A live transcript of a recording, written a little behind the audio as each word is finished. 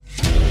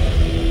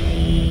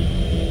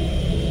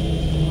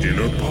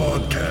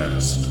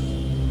podcast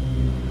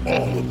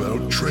all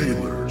about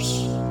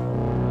trailers.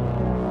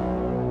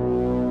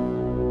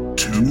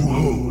 Two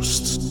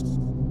hosts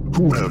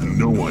who have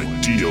no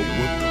idea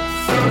what the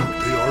fuck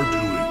they are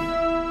doing.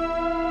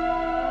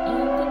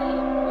 Anthony,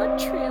 what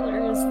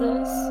trailer is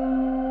this?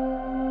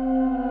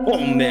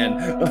 Oh man,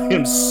 I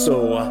am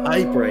so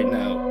hype right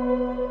now.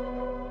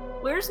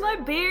 Where's my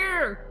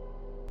beer?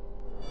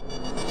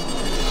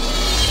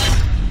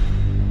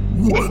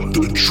 What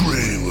the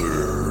trailer?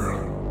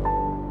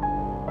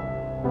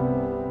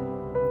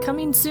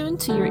 Coming soon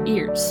to your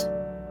ears,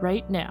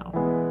 right now.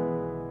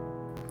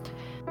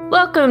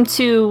 Welcome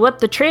to What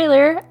the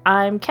Trailer.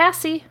 I'm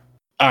Cassie.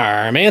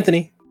 I'm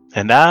Anthony.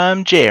 And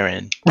I'm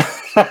Jaren.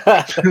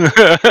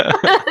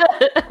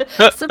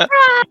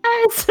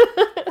 Surprise!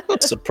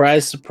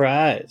 Surprise,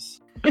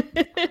 surprise.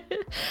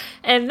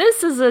 And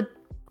this is a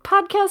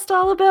podcast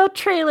all about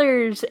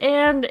trailers.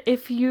 And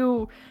if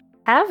you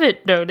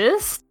haven't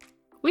noticed,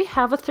 we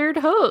have a third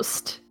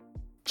host.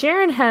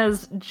 Jaren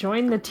has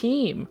joined the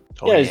team.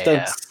 Yeah, he's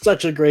done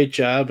such a great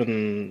job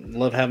and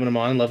love having him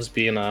on, loves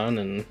being on,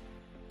 and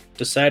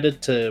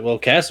decided to, well,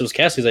 it was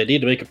Cassie's idea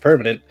to make it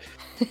permanent.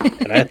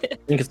 And I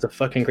think it's a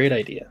fucking great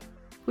idea.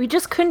 We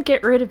just couldn't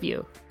get rid of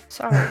you.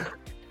 Sorry.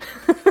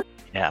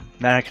 Yeah,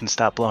 now I can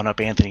stop blowing up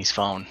Anthony's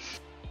phone.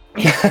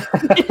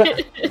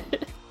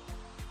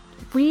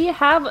 We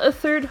have a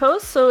third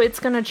host, so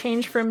it's going to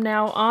change from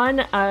now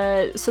on.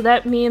 So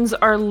that means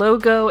our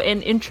logo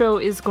and intro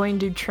is going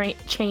to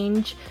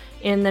change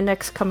in the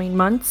next coming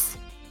months.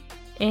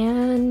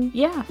 And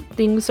yeah,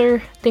 things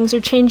are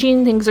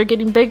changing, things are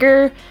getting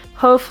bigger.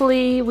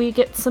 Hopefully we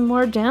get some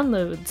more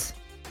downloads.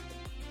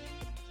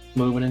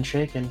 Moving and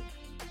shaking.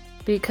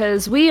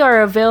 Because we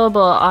are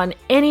available on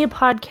any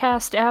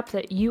podcast app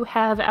that you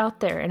have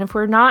out there. And if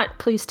we're not,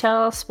 please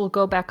tell us. We'll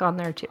go back on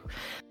there too.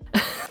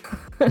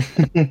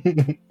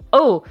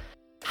 Oh,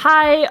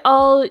 hi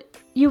all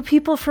you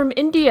people from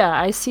India.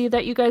 I see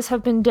that you guys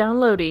have been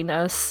downloading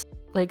us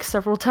like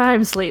several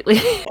times lately.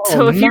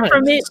 So if you're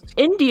from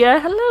India,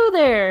 hello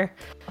there.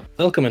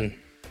 Welcome in.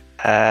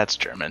 That's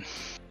German.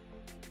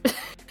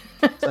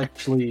 It's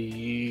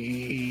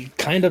actually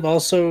kind of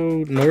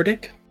also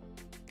Nordic.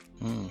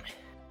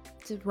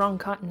 It's the wrong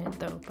continent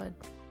though, but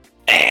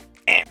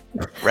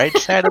Right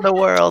side of the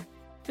world.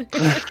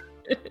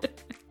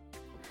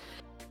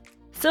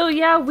 So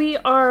yeah, we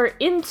are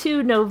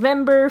into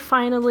November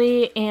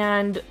finally,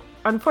 and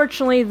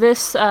unfortunately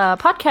this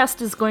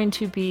podcast is going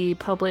to be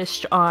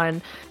published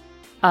on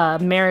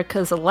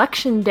America's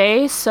Election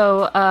Day.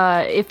 So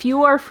if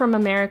you are from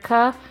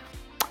America,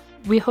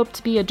 we hope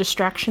to be a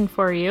distraction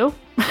for you.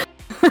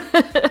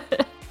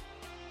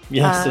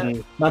 Yes,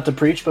 and not to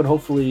preach, but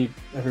hopefully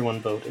everyone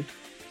voted.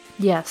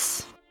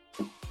 Yes.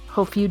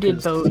 Hope you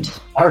did vote.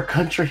 Our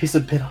country is a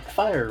bit on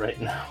fire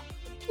right now.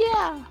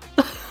 Yeah.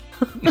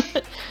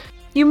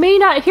 You may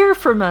not hear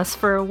from us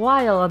for a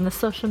while on the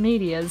social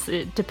medias,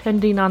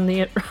 depending on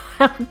the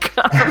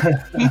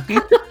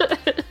outcome.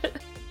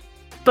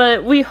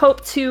 But we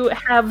hope to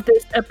have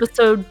this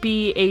episode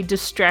be a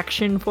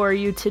distraction for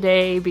you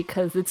today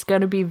because it's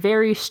going to be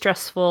very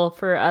stressful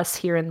for us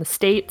here in the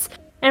States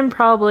and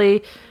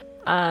probably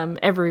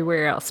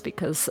everywhere else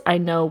because I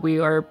know we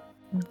are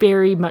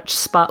very much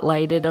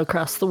spotlighted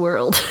across the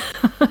world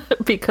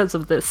because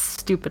of this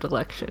stupid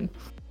election.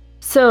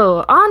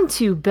 So, on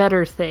to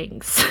better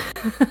things.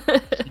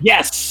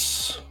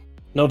 Yes!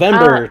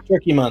 November,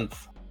 Turkey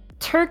Month.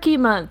 Turkey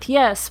Month,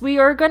 yes. We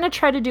are going to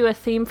try to do a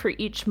theme for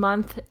each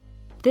month.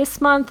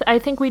 This month, I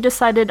think we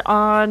decided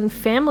on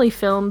family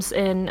films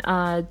and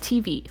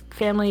TV.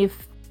 Family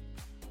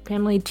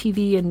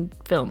TV and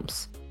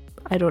films.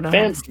 I don't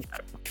know.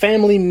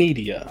 Family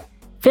media.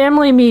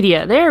 Family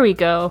media, there we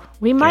go.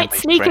 We might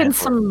sneak in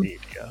some... Media.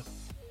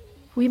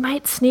 We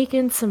might sneak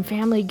in some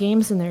family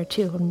games in there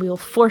too, and we'll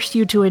force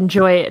you to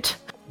enjoy it.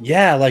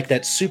 Yeah, like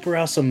that super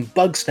awesome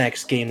Bug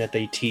Snacks game that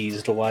they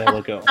teased a while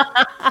ago.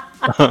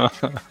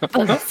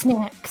 Bug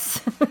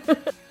Snacks.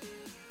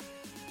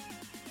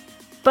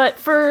 But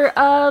for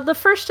the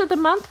first of the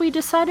month, we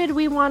decided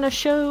we want to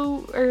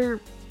show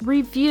or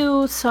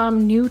review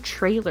some new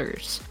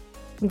trailers.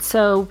 And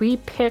so we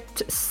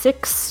picked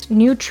 6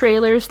 new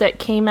trailers that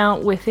came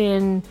out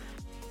within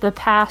the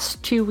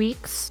past 2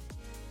 weeks.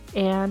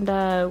 And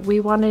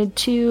we wanted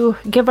to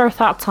give our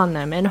thoughts on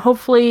them. And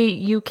hopefully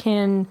you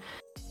can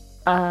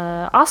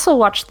also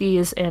watch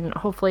these and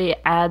hopefully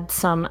add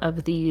some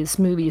of these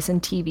movies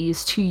and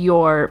TVs to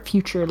your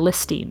future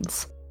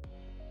listings.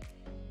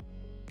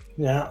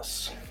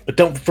 Yes. But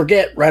don't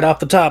forget, right off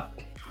the top,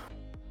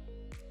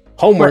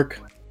 homework.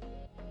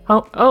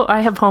 Oh,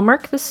 I have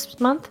homework this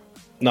month?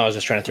 No, I was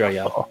just trying to throw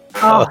you out.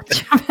 Oh.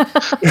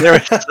 There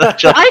was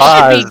such a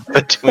pause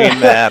between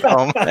that.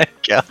 Oh my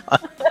god.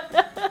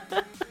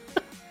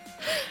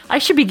 I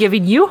should be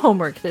giving you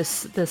homework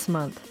this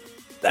month.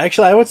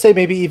 Actually, I would say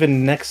maybe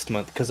even next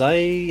month, because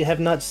I have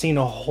not seen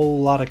a whole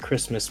lot of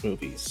Christmas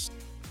movies.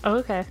 Oh,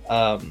 okay.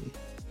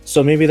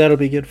 So maybe that'll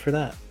be good for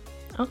that.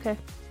 Okay.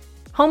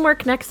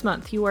 Homework next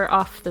month. You are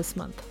off this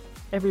month.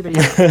 Everybody.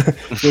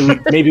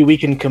 Maybe we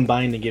can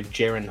combine to give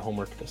Jaren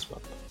homework this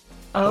month.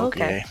 Oh,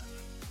 okay.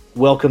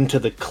 Welcome to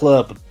the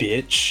club,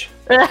 bitch.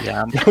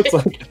 Yeah. It's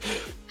like,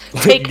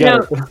 Take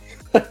note.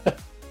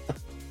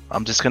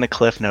 I'm just gonna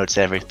cliff notes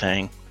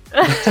everything.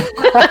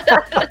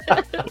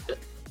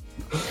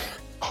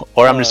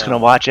 Or I'm just gonna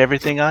watch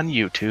everything on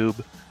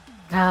YouTube.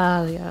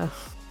 Ah, yeah.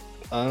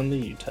 On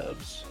the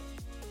YouTubes.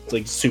 It's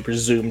like super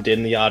zoomed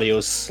in, the audio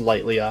is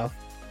slightly off.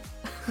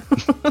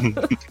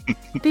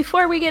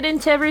 Before we get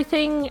into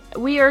everything,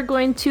 we are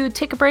going to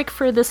take a break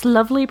for this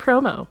lovely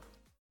promo.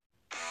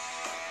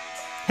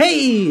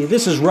 Hey,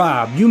 this is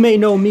Rob. You may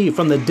know me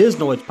from the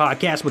Disnoids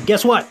podcast, but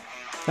guess what?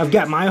 I've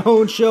got my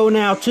own show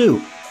now,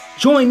 too.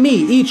 Join me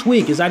each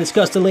week as I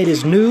discuss the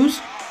latest news,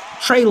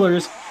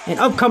 trailers, and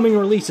upcoming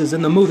releases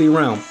in the movie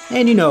realm.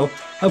 And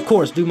of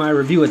course, do my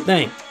review of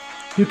thing.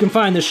 You can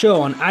find the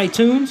show on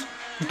iTunes,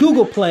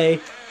 Google Play,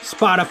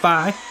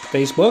 Spotify,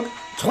 Facebook,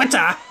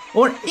 Twitter,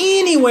 or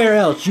anywhere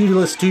else you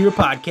listen to your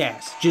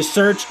podcast. Just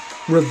search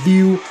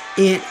Review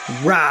It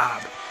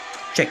Rob.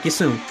 Check you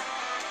soon.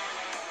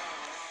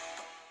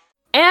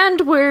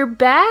 And we're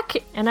back,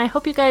 and I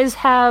hope you guys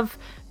have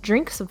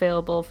drinks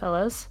available,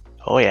 fellas.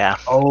 Oh yeah.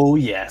 Oh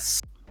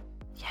yes.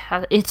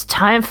 Yeah, it's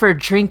time for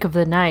drink of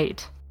the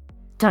night.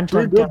 Dun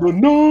dun Drink of the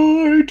dun.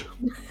 night.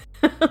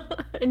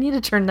 I need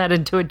to turn that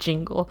into a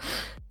jingle.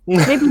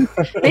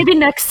 Maybe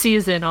next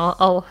season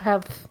I'll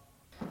have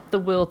the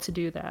will to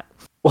do that.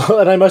 Well,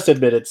 and I must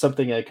admit, it's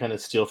something I kind of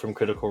steal from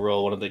Critical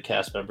Role. One of the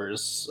cast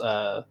members,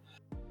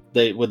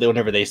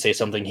 whenever they say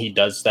something, he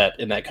does that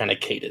in that kind of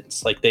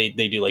cadence. Like they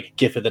do like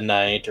GIF of the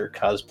night or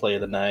cosplay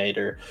of the night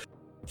or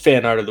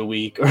fan art of the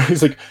week, or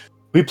he's like,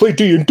 we play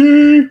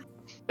D&D.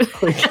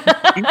 Like,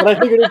 and I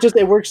figured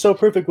it works so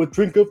perfect with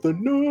Drink of the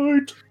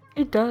Night.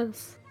 It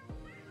does.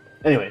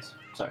 Anyways,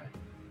 sorry.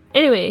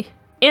 Anyway,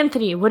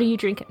 Anthony, what are you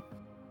drinking?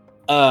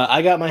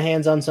 I got my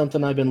hands on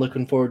something I've been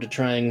looking forward to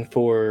trying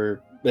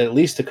for at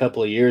least a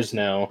couple of years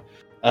now.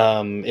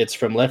 It's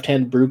from Left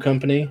Hand Brew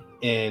Company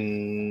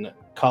in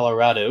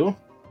Colorado,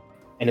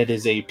 and it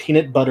is a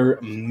peanut butter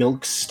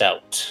milk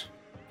stout.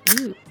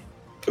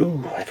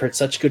 Ooh, I've heard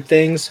such good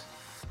things.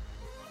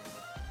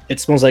 It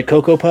smells like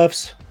Cocoa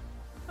Puffs.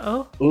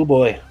 Oh. Ooh,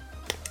 boy.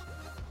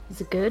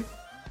 Is it good?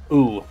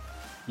 Ooh,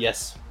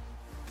 yes.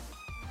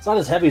 It's not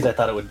as heavy as I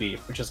thought it would be,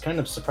 which is kind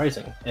of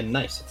surprising and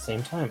nice at the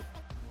same time.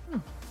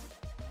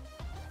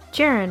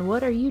 Jaren,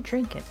 what are you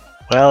drinking?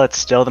 Well, it's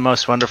still the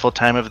most wonderful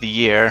time of the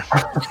year.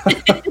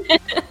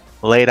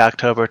 Late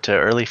October to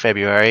early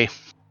February.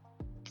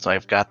 So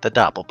I've got the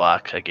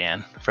Doppelbock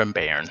again from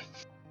Bayern.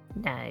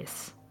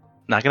 Nice.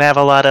 Not gonna have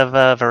a lot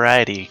of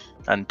variety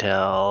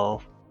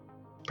until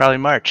probably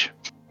March.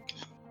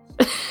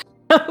 Okay.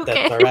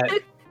 That's all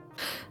right.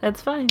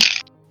 That's fine.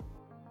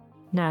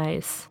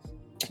 Nice.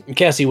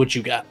 Cassie, what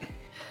you got?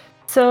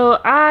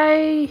 So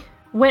I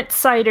went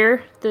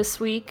cider this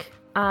week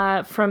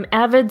from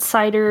Avid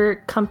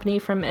Cider Company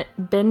from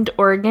Bend,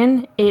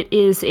 Oregon. It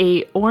is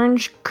a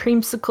orange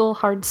creamsicle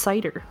hard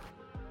cider.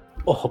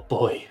 Oh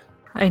boy.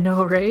 I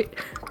know, right?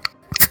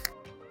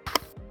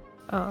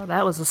 Oh,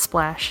 that was a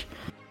splash.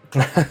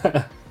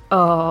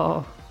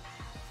 Oh,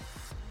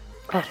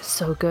 that is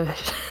so good.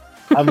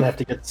 I'm gonna have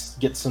to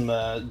get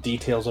some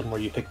details on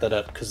where you picked that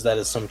up, because that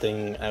is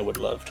something I would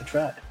love to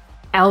try.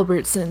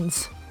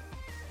 Albertsons.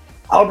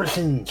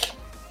 Albertsons.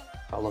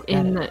 I'll look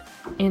at it.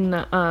 In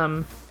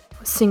the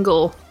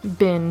single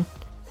bin.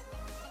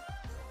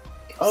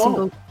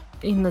 Oh.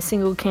 In the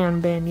single can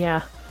bin,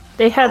 yeah.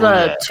 They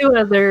had two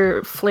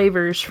other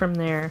flavors from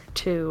there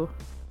too.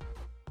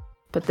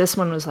 But this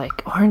one was like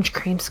orange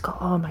creamsicle.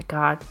 Oh my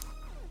god.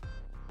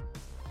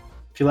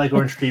 If you like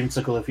orange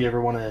creamsicle, if you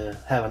ever want to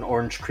have an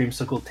orange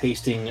creamsicle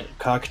tasting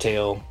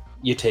cocktail,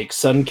 you take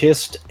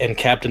Sunkissed and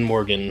Captain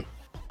Morgan.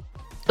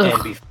 Ugh.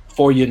 And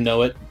before you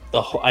know it,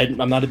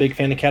 I'm not a big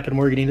fan of Captain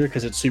Morgan either,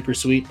 because it's super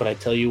sweet, but I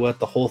tell you what,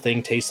 the whole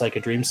thing tastes like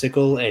a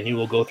dreamsicle, and you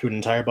will go through an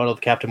entire bottle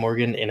of Captain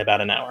Morgan in about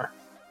an hour.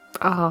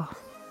 Oh,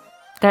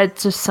 that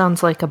just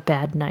sounds like a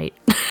bad night.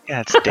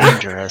 Yeah, it's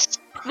dangerous.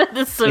 That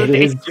is so It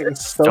dangerous. is,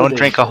 it's so Don't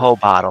drink a whole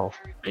bottle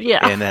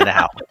Yeah. in and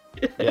out.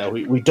 Yeah,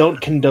 we don't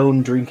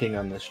condone drinking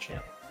on this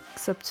channel.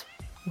 Except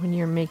when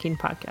you're making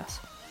podcasts.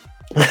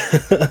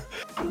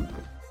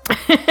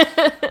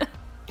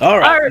 All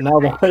right, All right. now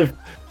that I've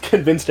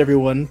convinced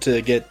everyone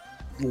to get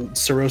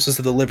cirrhosis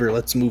of the liver,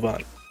 let's move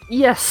on.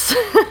 Yes,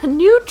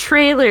 new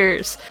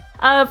trailers.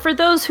 For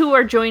those who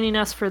are joining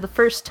us for the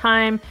first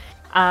time,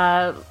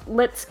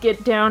 let's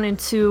get down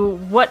into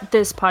what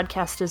this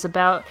podcast is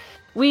about.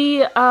 We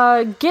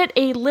get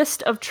a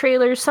list of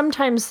trailers.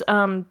 Sometimes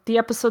the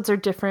episodes are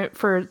different.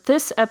 For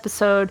this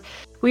episode,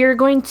 we are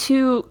going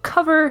to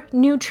cover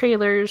new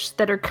trailers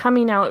that are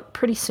coming out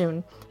pretty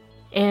soon.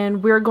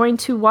 And we're going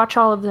to watch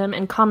all of them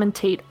and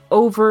commentate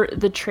over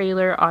the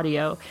trailer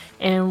audio.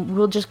 And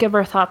we'll just give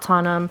our thoughts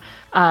on them.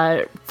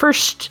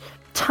 First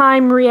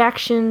time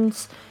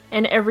reactions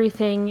and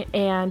everything.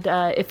 And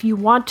if you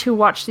want to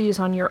watch these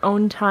on your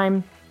own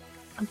time,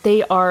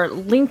 they are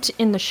linked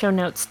in the show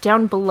notes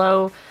down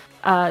below.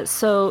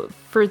 So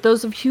for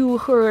those of you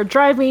who are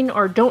driving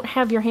or don't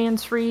have your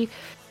hands free,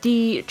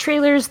 the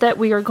trailers that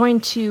we are going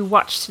to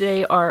watch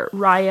today are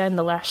Raya and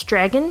the Last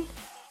Dragon,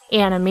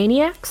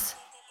 Animaniacs,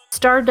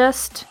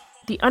 Stardust,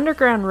 The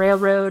Underground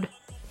Railroad,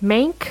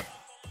 Mank,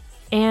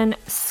 and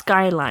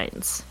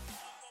Skylines.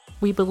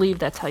 We believe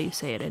that's how you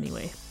say it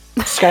anyway.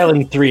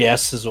 Skyline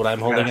 3S is what I'm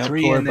holding out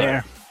 3 for. in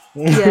there.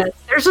 Yeah,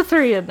 there's a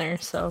 3 in there,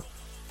 so.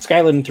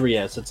 Skyline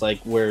 3S. It's like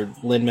where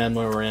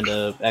Lin-Manuel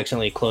Miranda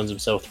accidentally clones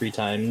himself 3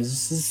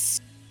 times.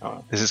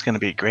 Oh. This is going to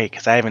be great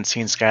because I haven't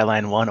seen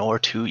Skyline 1 or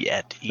 2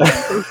 yet.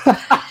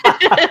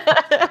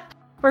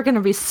 We're going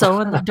to be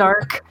so in the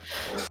dark.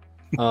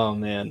 Oh,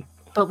 man.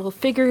 But we'll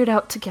figure it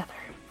out together.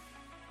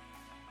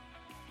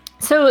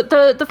 So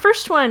the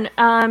first one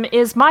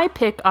is my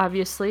pick,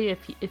 obviously,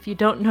 if you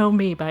don't know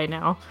me by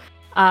now.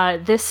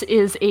 This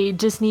is a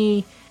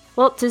Disney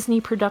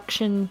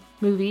production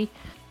movie.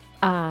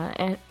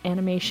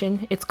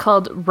 Animation. It's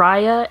called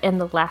Raya and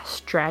the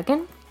Last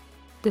Dragon.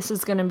 This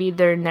is going to be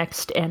their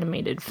next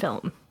animated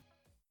film.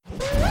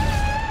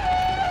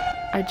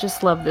 I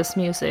just love this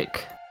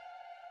music.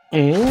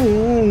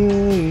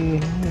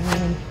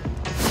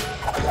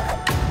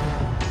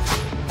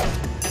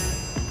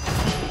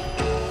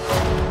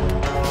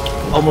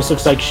 Almost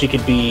looks like she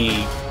could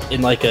be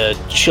in like a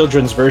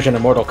children's version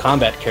of Mortal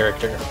Kombat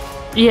character.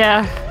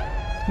 Yeah.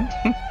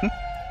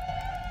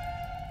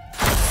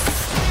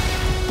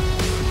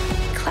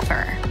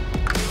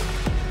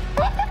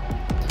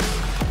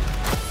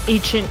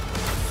 Ancient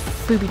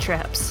booby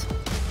traps.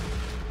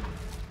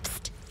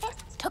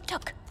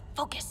 Tuk-tuk,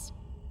 focus.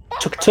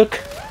 Tuk-tuk?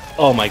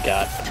 Oh my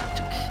god.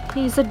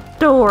 He's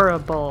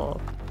adorable.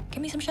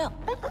 Give me some shell.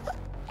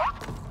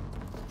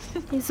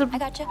 He's a I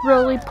gotcha.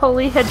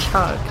 roly-poly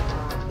hedgehog.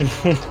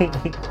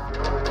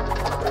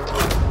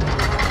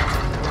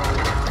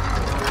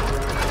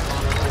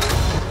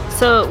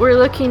 So we're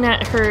looking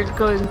at her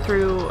going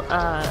through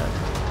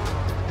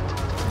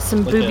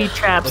some Like booby a-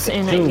 traps like a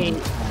in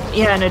tomb.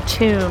 in a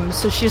tomb.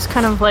 So she's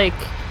kind of like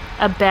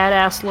a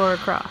badass Lara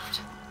Croft,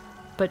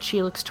 but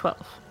she looks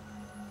 12.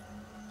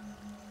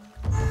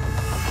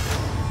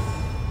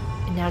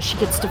 And now she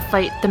gets to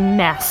fight the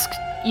masked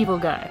evil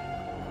guy.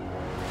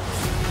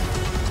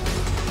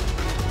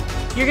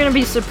 You're gonna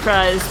be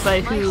surprised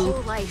by My who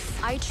whole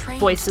life, I trained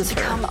voices to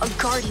her. become a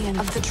guardian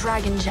of the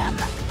Dragon Gem.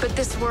 But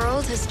this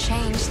world has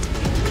changed,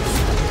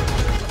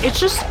 It's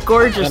just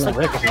gorgeous. I don't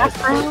Like,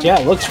 recognize it. Yeah,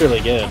 it looks really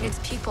and good. its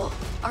people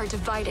are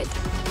divided.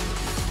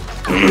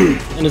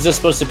 And is this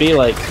supposed to be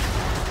like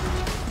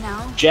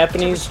Now,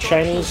 Japanese,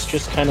 Chinese,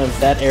 just kind of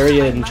that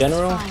area I in must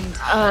general? find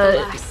Uh, the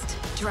last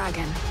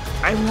dragon.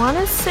 I want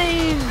to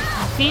say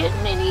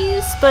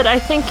Vietnamese, but I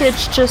think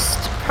it's just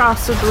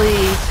possibly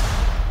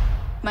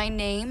My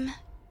name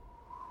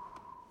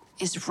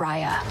is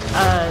Raya.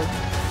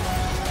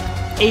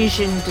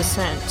 Asian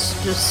descent,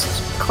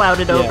 just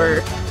clouded Yeah.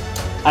 over.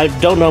 I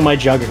don't know my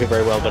geography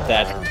very well, but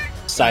that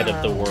side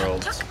of the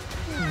world.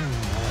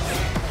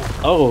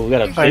 Oh, we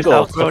got a big all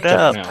old grown tuk-tuk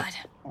up.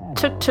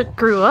 now. Tuk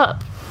grew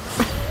up.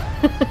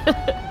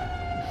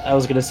 I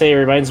was gonna say it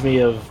reminds me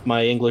of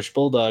my English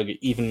bulldog,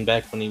 even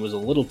back when he was a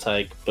little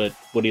tyke. But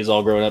when he's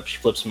all grown up, she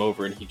flips him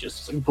over, and he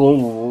just is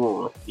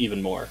like,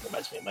 even more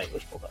reminds me of my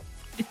English bulldog.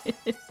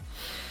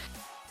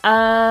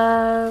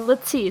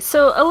 Let's see.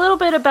 So a little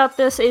bit about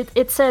this.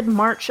 It said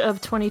March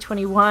of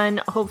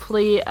 2021.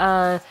 Hopefully,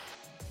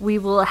 we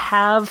will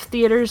have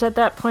theaters at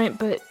that point,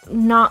 but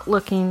not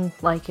looking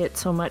like it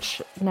so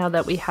much now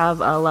that we have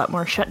a lot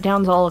more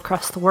shutdowns all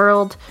across the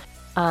world.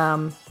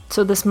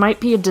 So this might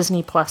be a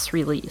Disney Plus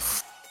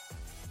release.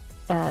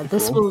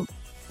 This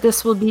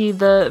will be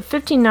the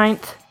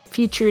 59th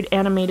featured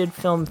animated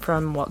film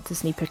from Walt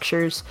Disney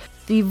Pictures.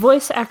 The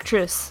voice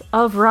actress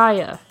of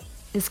Raya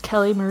is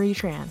Kelly Marie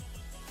Tran.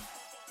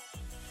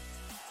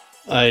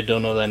 I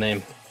don't know that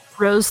name.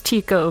 Rose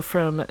Tico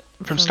from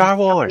Star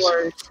Wars.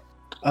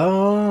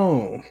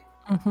 Oh,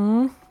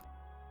 Mm-hmm.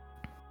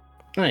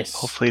 nice.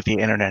 Hopefully the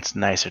internet's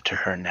nicer to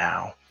her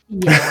now.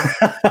 Yeah.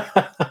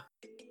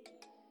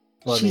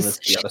 Well, I mean, let's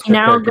be honest,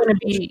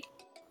 her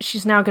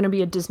She's now gonna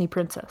be a Disney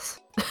princess.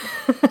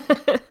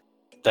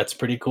 That's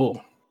pretty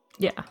cool.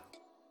 Yeah.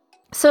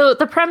 So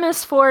the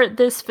premise for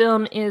this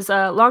film is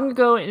long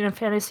ago in a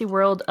fantasy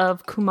world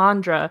of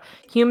Kumandra,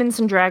 humans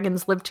and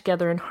dragons lived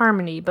together in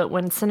harmony, but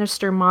when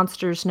sinister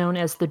monsters known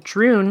as the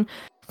Droon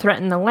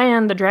threaten the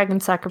land, the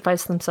dragons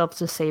sacrifice themselves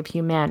to save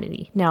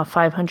humanity. Now,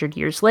 500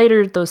 years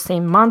later, those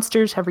same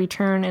monsters have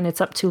returned, and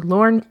it's up to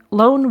lone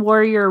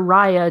warrior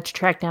Raya to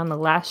track down the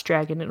last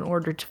dragon in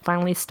order to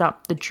finally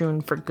stop the Droon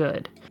for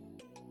good.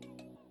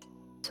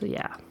 So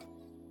yeah.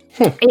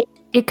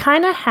 It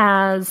kind of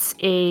has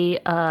a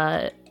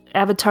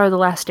Avatar The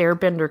Last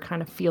Airbender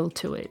kind of feel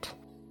to it.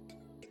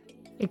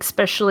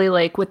 Especially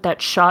like with that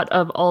shot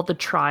of all the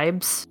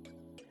tribes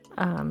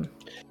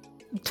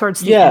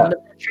towards the end of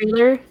the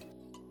trailer.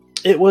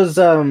 It was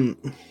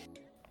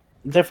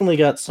definitely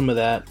got some of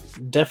that.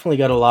 Definitely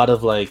got a lot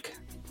of like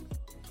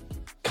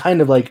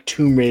kind of like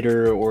Tomb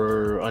Raider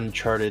or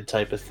Uncharted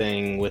type of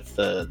thing with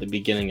the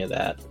beginning of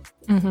that.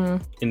 Mm-hmm.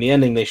 In the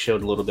ending, they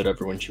showed a little bit of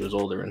her when she was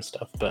older and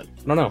stuff, but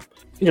I don't know.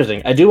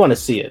 Interesting. I do want to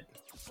see it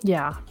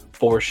Yeah.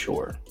 for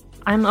sure.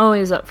 I'm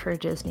always up for a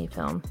Disney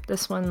film.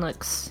 This one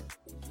looks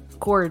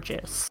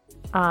gorgeous.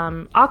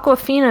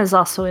 Aquafina is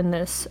also in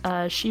this.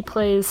 She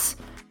plays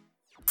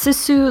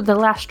Sisu the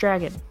Last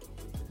Dragon.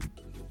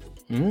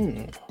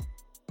 Mm.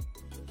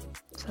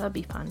 So that'd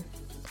be fun.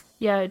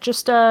 Yeah,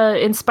 just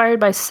inspired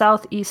by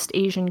Southeast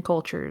Asian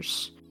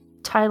cultures.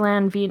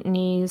 Thailand,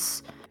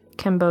 Vietnamese,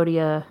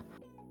 Cambodia,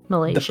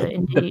 Malaysia, The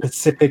indeed.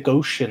 Pacific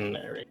Ocean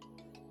area.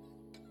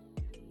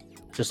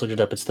 Just looked it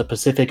up. It's the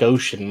Pacific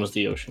Ocean was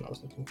the ocean I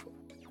was looking for.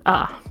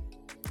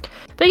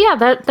 But yeah,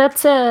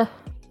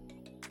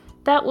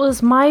 that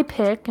was my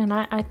pick, and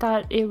I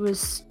thought it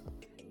was,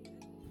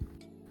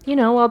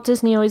 well,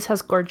 Disney always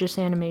has gorgeous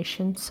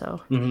animation,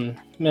 so I thought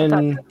that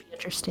And would be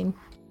interesting.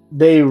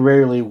 they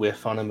rarely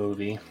whiff on a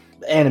movie,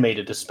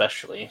 animated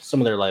especially.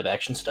 Some of their live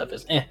action stuff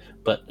is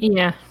but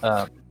Yeah.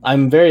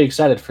 I'm very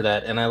excited for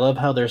that, and I love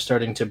how they're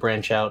starting to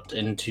branch out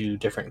into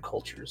different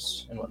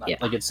cultures and whatnot. Yeah.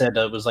 Like it said,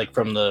 it was like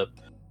from the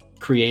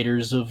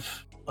creators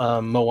of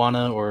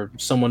Moana, or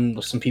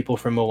some people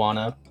from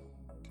Moana.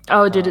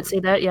 Oh, did it say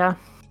that? Yeah.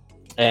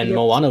 And Yep.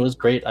 Moana was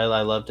great.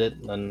 I loved it,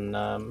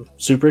 and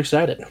super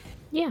excited.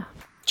 Yeah.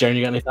 Jaren,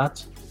 you got any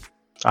thoughts?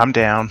 I'm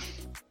down.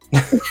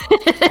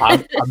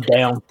 I'm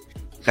down.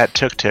 That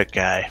tuk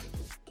guy.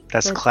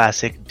 That's Good.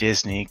 classic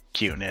Disney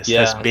cuteness.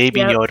 Yeah. That's Baby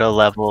Yep. Yoda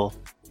level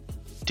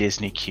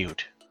Disney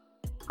cute.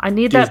 I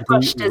need that Disney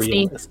plush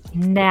Disney realist.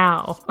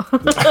 now.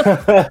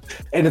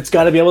 And it's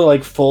got to be able to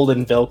like fold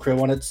and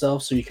Velcro on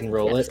itself so you can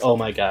roll Yes. it. Oh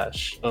my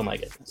gosh! Oh my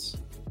goodness!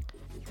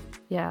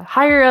 Yeah.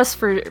 Hire us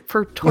for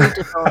toy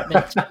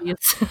development,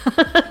 please.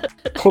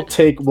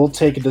 We'll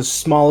take the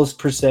smallest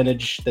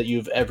percentage that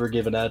you've ever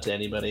given out to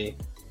anybody.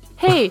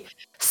 Hey,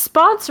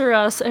 sponsor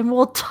us and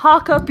we'll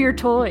talk up your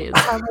toys.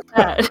 How about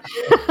that?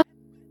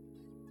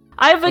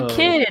 I have a Oh.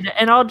 kid,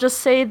 and I'll just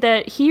say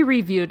that he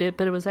reviewed it,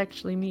 but it was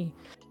actually me.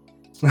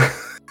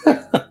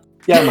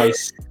 Yeah, my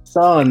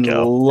son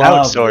Go.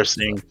 loves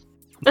Outsourcing.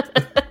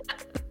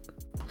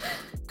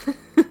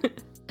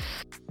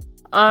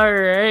 All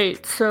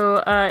right, so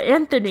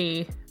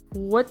Anthony,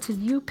 what did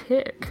you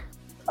pick?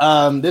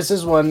 This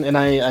is one, and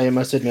I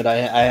must admit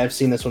I have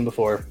seen this one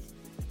before.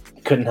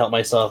 Couldn't help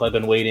myself. I've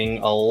been waiting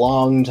a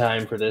long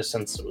time for this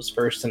since it was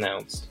first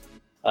announced.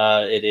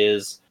 It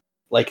is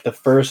like the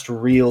first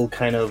real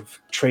kind of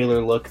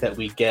trailer look that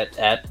we get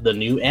at the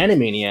new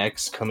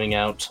Animaniacs coming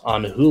out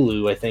on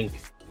Hulu. I think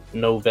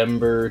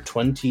November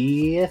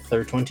 20th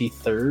or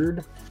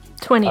 23rd.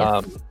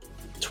 20th.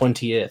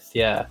 20th,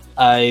 yeah.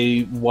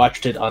 I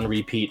watched it on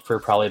repeat for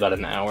probably about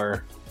an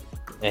hour,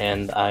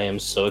 and I am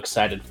so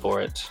excited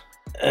for it.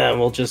 And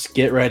we'll just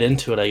get right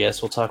into it, I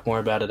guess. We'll talk more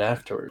about it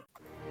afterward.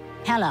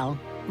 Hello.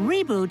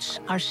 Reboots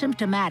are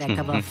symptomatic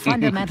of a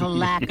fundamental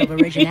lack of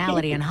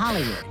originality in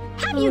Hollywood.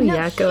 How do you know?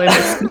 Yeah, go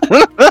ahead.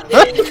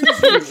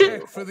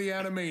 Check for the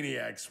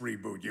Animaniacs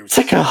reboot. It's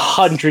like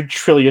 $100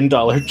 trillion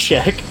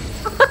check.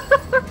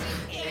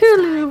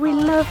 Hulu, we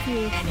love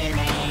you.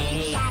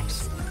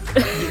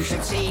 You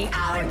should see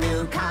our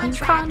new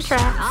Contracts.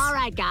 All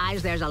right,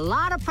 guys, there's a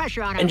lot of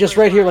pressure on our And just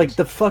right here, like,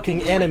 the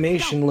fucking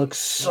animation looks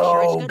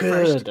so Make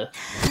sure it's good.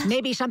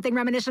 Maybe something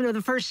reminiscent of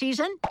the first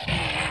season?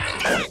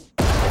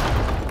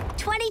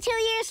 22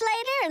 years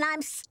later, and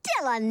I'm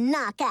still a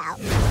knockout.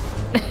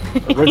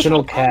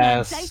 Original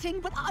cast.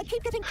 Dating, but I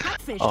keep getting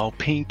catfished. Oh,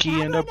 Pinky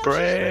How and do I the know she's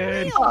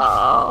Brain. real?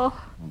 Oh,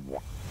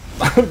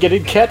 I'm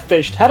getting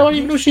catfished. How do I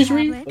even know she's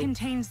real? Tablet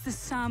contains the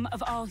sum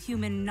of all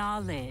human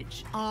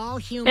knowledge. All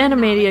human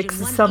knowledge Animaniacs in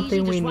is one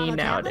something we easy-to-swallow need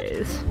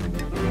tablet?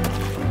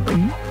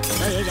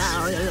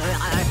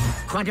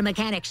 nowadays. Quantum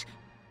mechanics,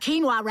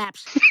 quinoa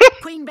wraps,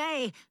 Queen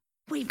Bey.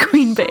 We've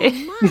Queen missed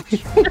Bey. so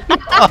much.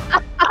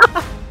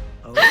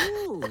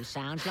 Oh,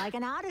 sounds like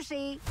an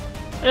odyssey.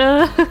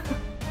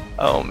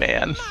 Oh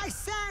man. My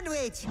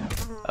sandwich.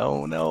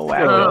 Oh no,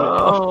 wacko.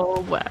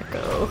 Oh,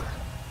 wacko.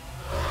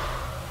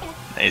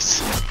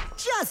 Nice.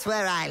 Just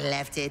where I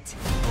left it.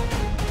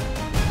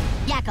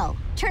 Yakko,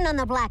 turn on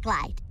the black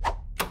light.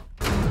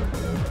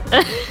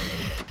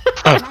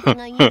 Nothing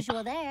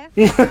unusual there.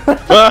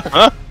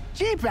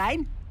 Gee,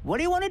 Brain, what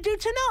do you want to do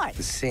tonight?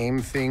 The same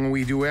thing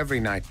we do every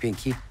night,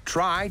 Pinky.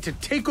 Try to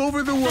take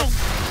over the world.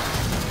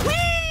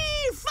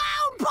 We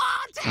found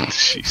party!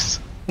 Jeez.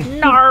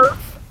 Narf.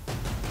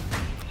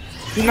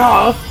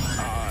 No.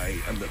 I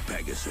am the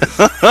Pegasus.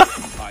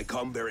 I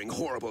come bearing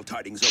horrible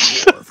tidings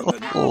of war from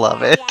the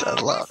Love it. Yeah,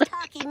 I love less it.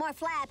 talky, more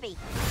flappy.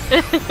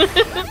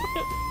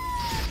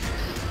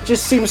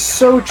 Just seems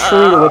so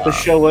true to what the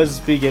show was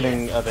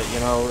beginning of it, you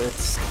know?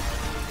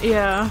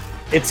 Yeah.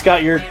 It's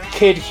got your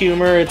kid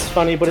humor, it's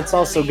funny, but it's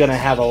also gonna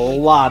have a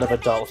lot of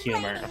adult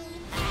humor.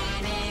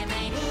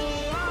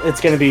 It's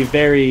gonna be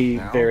very,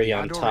 Now very the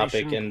on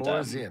topic adoration and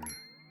pours in.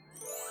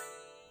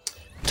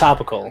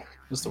 topical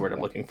is the word I'm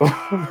looking for.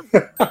 I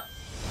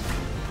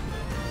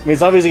mean,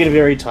 it's obviously gonna be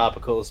very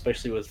topical,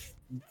 especially with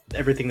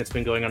everything that's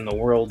been going on in the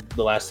world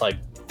the last, like,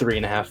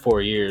 3.5,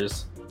 4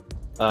 years.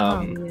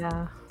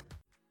 Yeah.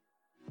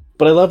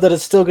 But I love that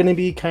it's still going to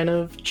be kind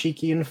of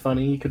cheeky and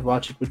funny. You could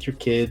watch it with your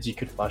kids. You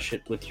could watch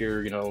it with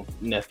your,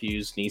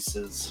 nephews,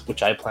 nieces,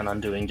 which I plan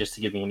on doing just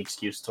to give me an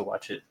excuse to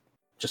watch it,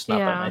 just not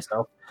by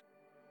myself.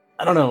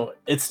 I don't know.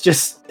 It's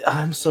just,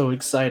 I'm so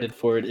excited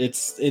for it.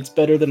 It's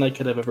better than I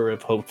could have ever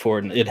have hoped for,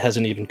 and it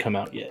hasn't even come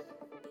out yet.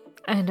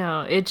 I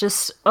know. It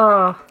just,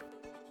 did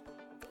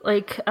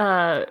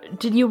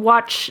you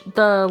watch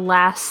the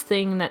last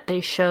thing that they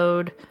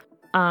showed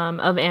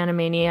of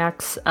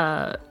Animaniacs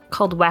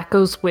called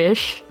Wacko's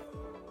Wish?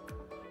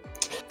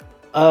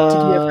 Did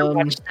you ever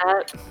watch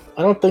that?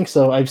 I don't think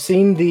so. I've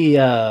seen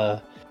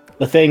the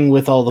thing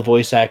with all the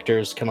voice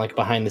actors, kind of like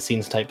behind the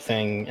scenes type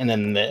thing, and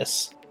then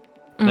this.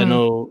 I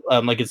know,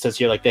 like it says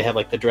here, like they have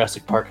like the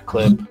Jurassic Park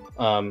clip.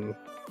 I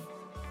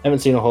haven't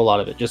seen a whole lot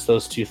of it, just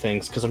those two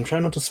things, because I'm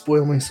trying not to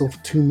spoil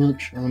myself too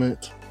much on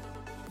it.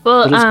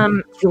 Well,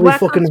 it's really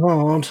fucking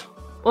hard.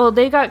 Well,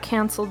 they got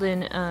canceled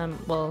in,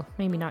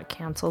 maybe not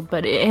canceled,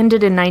 but it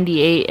ended in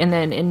 98, and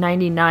then in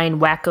 99,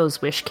 Wacko's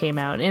Wish came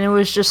out, and it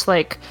was just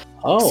like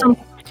some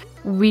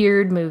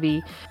weird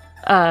movie,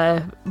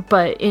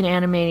 but in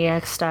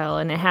Animaniacs style,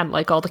 and it had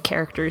like all the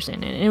characters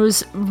in it, and it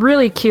was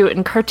really cute,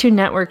 and Cartoon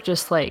Network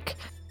just like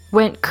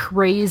went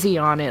crazy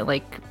on it,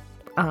 like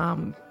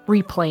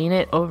replaying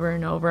it over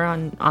and over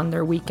on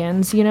their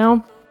weekends,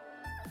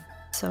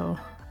 So...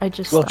 I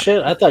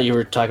thought you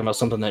were talking about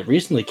something that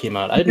recently came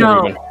out. I'd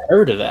never even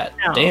heard of that.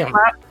 No. Damn.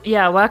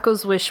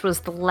 Wacko's Wish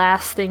was the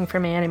last thing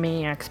from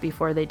Animaniacs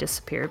before they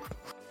disappeared.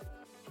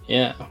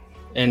 Yeah.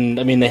 And,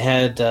 I mean, they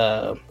had,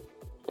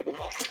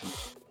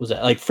 was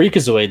that, like,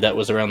 Freakazoid that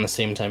was around the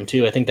same time,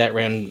 too. I think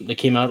they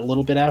came out a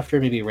little bit after,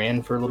 maybe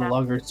ran for a little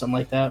longer, something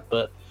like that.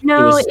 But it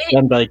was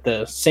done by, like,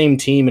 the same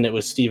team, and it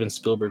was Steven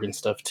Spielberg and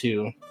stuff,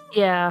 too.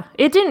 Yeah.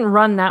 It didn't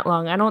run that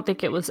long. I don't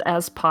think it was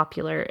as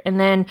popular. And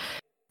then...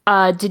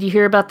 did you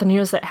hear about the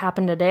news that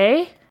happened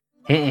today?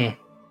 Mm-mm.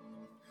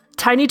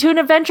 Tiny Toon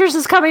Adventures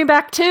is coming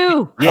back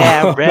too!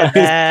 Yeah, read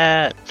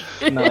that!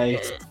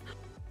 Nice.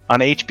 On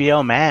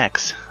HBO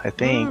Max, I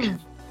think.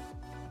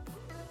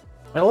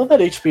 I love that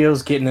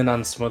HBO's getting in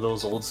on some of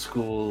those old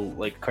school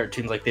like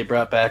cartoons. Like they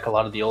brought back a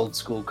lot of the old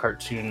school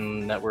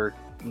Cartoon Network,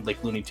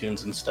 like Looney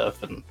Tunes and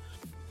stuff, and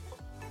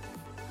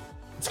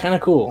it's kind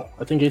of cool.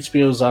 I think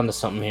HBO's onto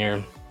something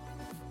here.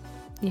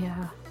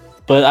 Yeah.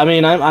 But I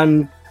mean,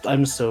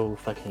 I'm so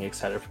fucking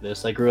excited for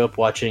this. I grew up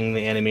watching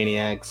the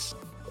Animaniacs.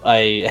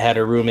 I had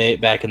a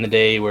roommate back in the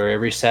day where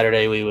every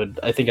Saturday we would,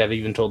 I think I've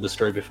even told this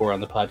story before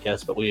on the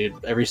podcast, but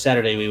every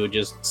Saturday we would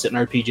just sit in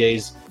our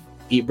PJs,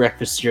 eat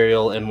breakfast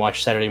cereal, and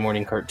watch Saturday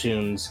morning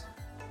cartoons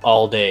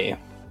all day.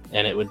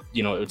 And it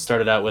would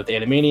start out with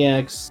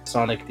Animaniacs,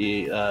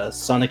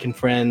 Sonic and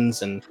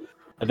Friends, and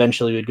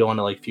eventually we'd go on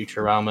to like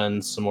Futurama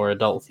and some more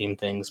adult themed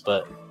things,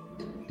 but...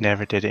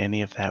 Never did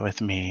any of that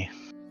with me.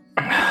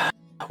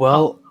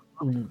 Well...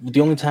 The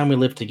only time we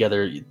lived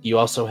together, you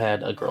also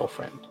had a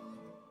girlfriend.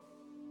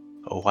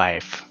 A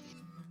wife.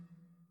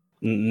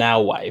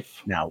 Now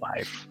wife. Now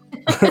wife.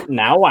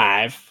 Now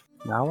wife.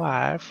 Now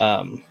wife.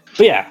 But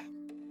yeah.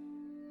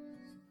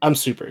 I'm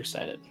super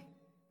excited.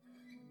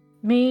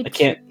 Me I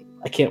can't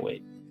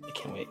wait. I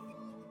can't wait.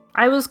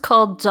 I was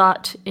called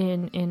Dot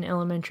in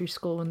elementary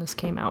school when this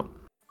came out.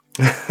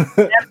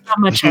 That's how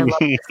much I love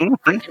this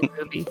freaking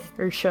movie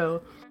or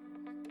show.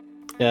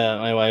 Yeah,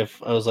 my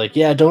wife. I was like,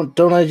 "Yeah, don't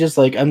I just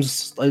like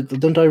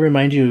don't I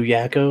remind you of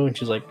Yakko?" And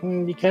she's like,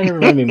 "You kind of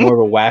remind me more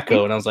of a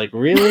wacko." And I was like,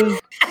 "Really?"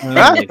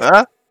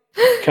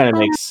 Kind of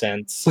makes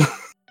sense.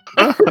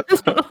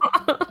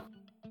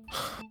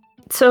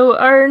 So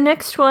our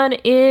next one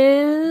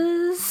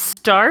is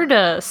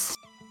Stardust.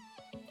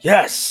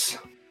 Yes,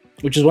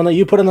 which is one that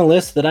you put on the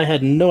list that I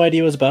had no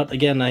idea was about.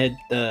 Again, I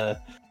had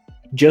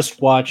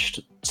just watched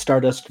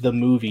Stardust the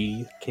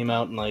movie. Came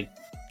out in like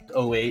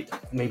 2008,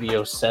 maybe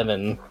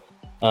 2007.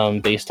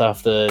 Based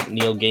off the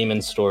Neil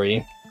Gaiman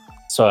story.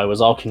 So I was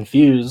all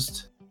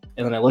confused.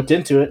 And then I looked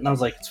into it and I was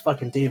like, it's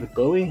fucking David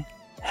Bowie?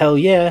 Hell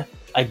yeah,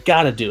 I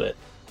gotta do it.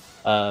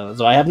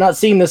 So I have not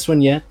seen this one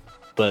yet,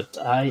 but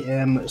I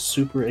am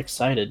super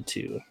excited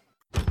to.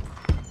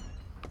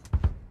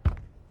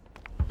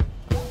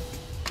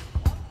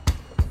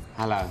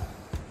 Hello.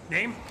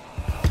 Name?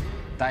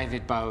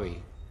 David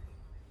Bowie.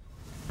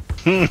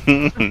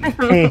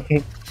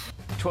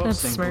 12 That's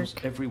singles,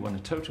 smart. every one a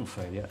total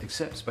failure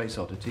except Space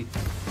Oddity.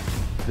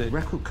 The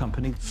record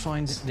company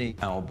finds the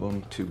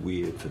album Too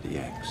weird for the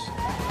X.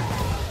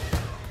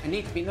 I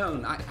need to be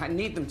known. I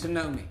need them to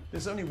know me.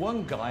 There's only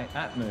one guy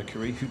at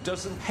Mercury who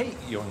doesn't hate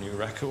your new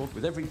record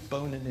with every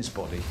bone in his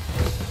body.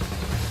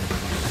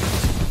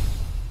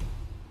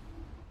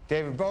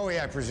 David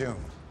Bowie, I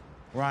presume.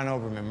 Ron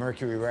Oberman,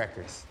 Mercury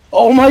Records.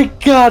 Oh my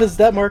god, is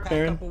that Mark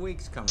Maron?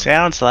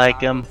 Sounds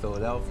like him.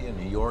 Philadelphia,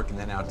 New York, and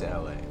then out to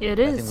LA. It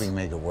I is. think we can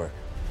make it work.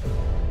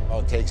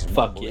 All it takes is one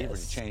Fuck believer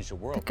yes. to change the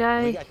world. The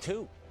guy We got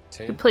two.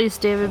 who plays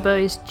David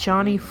Bowie's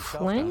Johnny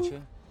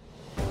Flynn?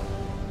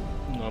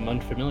 No, I'm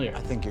unfamiliar.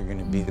 I think you're going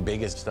to be the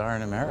biggest star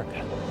in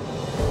America.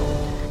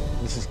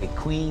 This is a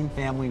Queen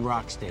family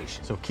rock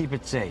station, so keep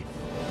it safe.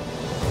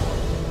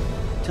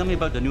 Tell me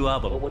about the new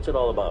album. What's it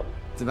all about?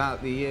 It's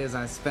about the years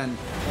I spent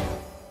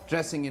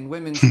dressing in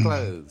women's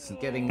clothes and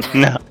getting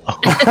No.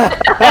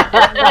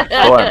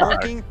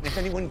 Working. If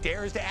anyone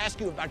dares to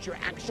ask you about your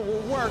actual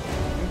work,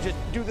 you just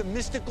do the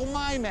mystical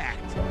mime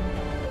act.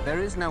 There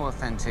is no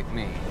authentic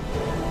me.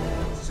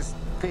 It's just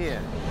fear.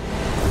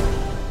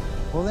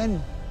 Well, then,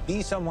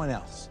 be someone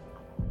else.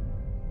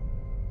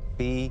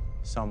 Be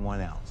someone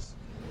else.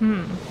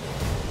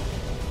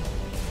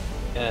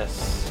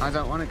 Yes. I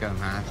don't want to go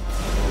mad.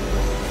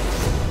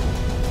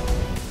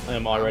 I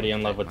am already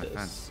in love with My this.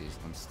 fantasies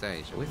on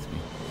stage are with me.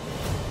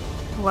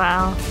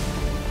 Wow.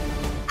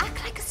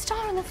 Act like a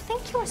star and they'll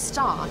think you're a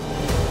star.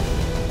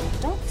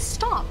 Don't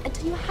stop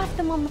until you have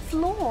them on the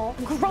floor,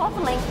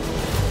 groveling.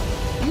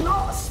 You're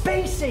not a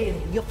space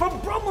alien. You're from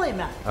Bromley,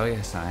 man. Oh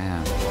yes, I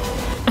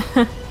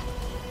am.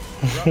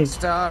 Rock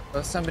star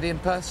or somebody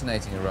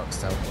impersonating a rock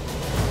star?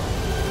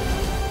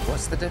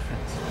 What's the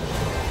difference?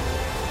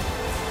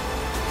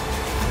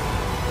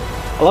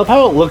 I love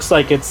how it looks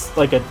like it's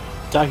like a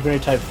documentary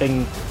type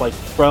thing, like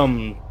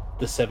from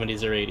the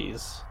 70s or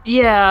 80s.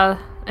 Yeah,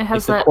 it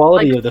has Like, that the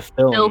quality like, of the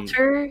film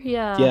filter.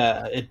 Yeah.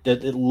 Yeah,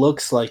 it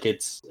looks like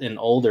it's an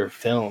older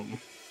film.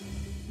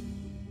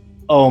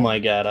 Oh my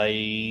god,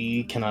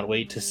 I cannot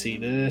wait to see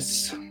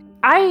this.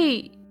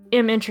 I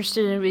am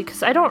interested in it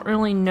because I don't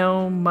really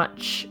know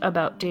much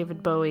about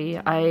David Bowie.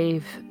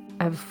 I've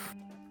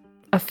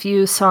a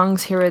few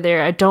songs here or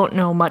there. I don't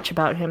know much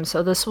about him,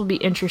 so this will be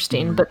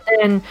interesting. But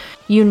then,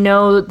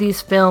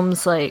 these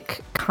films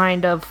like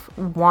kind of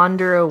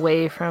wander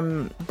away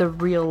from the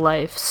real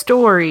life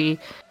story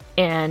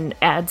and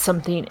add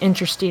something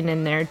interesting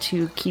in there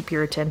to keep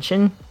your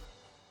attention.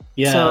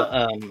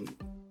 Yeah,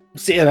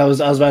 see, and I was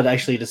about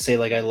actually to say,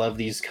 like, I love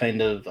these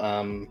kind of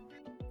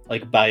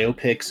like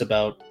biopics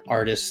about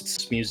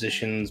artists,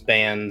 musicians,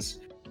 bands,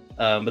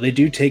 but they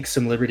do take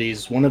some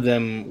liberties. One of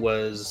them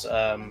was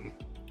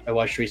I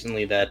watched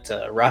recently that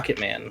Rocket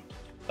Man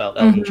about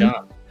Elton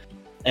John,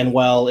 and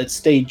while it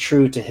stayed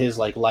true to his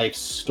like life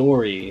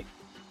story,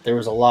 there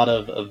was a lot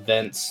of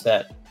events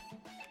that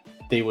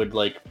they would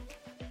like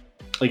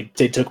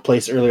they took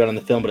place earlier on in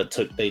the film, but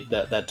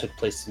that took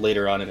place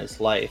later on in his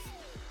life.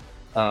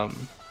 But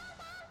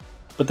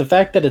the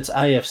fact that it's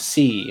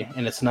IFC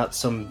and it's not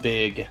some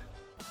big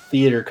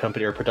theater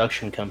company or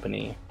production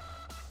company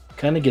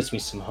kind of gives me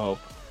some hope.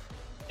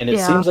 And it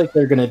seems like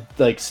they're gonna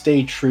like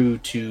stay true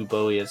to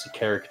Bowie as a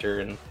character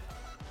and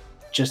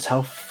just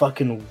how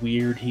fucking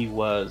weird he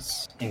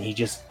was, and he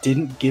just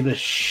didn't give a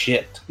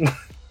shit.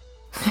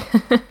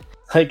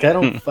 Like, I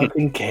don't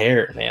fucking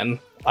care, man.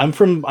 I'm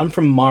from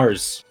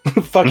Mars.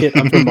 Fuck it,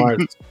 I'm from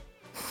Mars.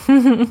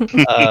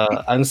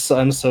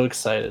 I'm so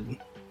excited.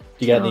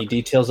 You got any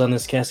details on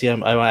this, Cassie?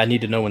 I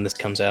need to know when this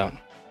comes out.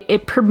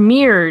 It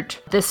premiered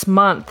this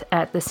month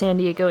at the San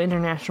Diego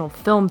International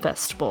Film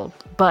Festival,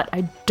 but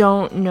I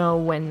don't know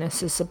when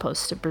this is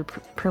supposed to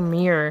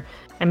premiere.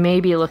 I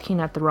may be looking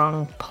at the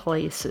wrong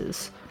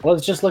places. Well, I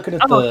was just looking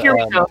at here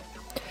we go.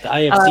 the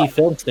IFC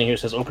Films thing here. It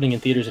says opening in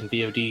theaters and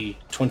VOD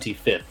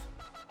 25th.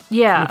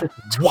 Yeah.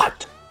 25th.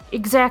 What?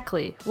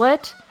 Exactly.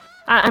 What?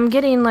 I'm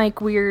getting like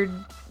weird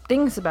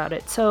things about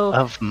it. So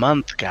Of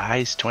month,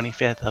 guys.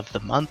 25th of the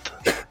month.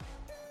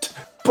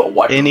 But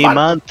what? Any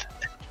month.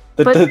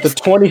 The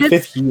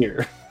 25th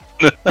year.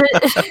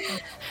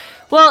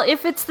 Well,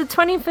 if it's the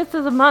 25th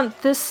of the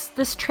month,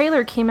 this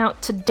trailer came out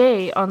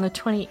today on the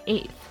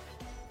 28th.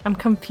 I'm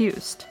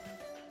confused.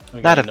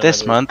 Okay, Not of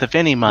this month, of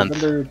any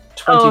month.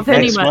 Of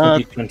any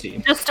month. 2020.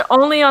 Just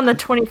only on the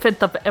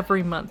 25th of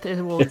every month.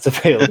 It's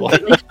available.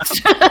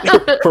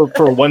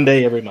 for one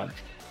day every month.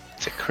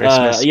 It's a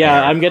Christmas.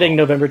 miracle. I'm getting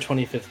November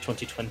 25th,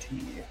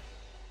 2020.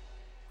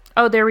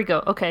 Oh, there we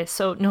go. Okay,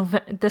 so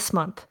this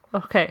month.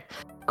 Okay,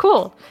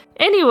 cool.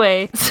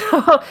 Anyway,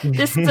 so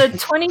this is a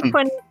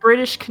 2020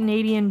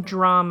 British-Canadian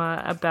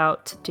drama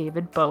about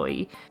David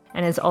Bowie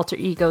and his alter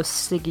ego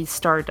Ziggy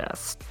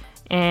Stardust.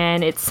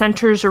 And it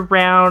centers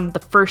around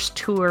the first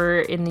tour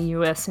in the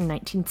US in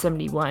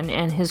 1971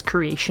 and his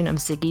creation of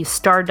Ziggy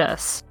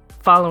Stardust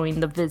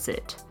following the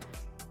visit.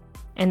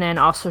 And then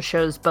also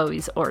shows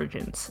Bowie's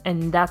origins.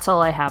 And that's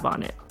all I have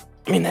on it.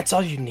 I mean, that's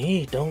all you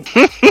need. Don't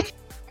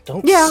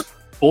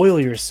spoil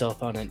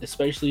yourself on it,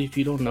 especially if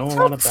you don't know a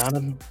lot about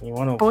him. You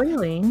want to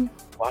spoiling.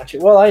 Watch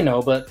it. Well, I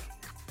know, but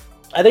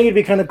I think it'd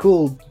be kind of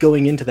cool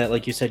going into that.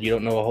 Like you said, you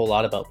don't know a whole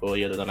lot about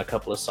Bowie other than a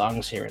couple of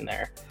songs here and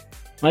there.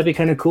 Might be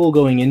kind of cool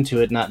going into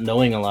it not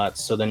knowing a lot,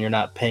 so then you're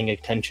not paying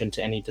attention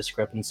to any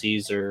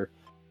discrepancies or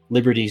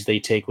liberties they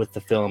take with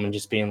the film and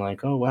just being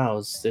like, oh wow,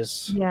 is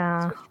this...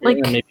 Yeah. Like,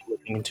 and maybe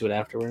looking into it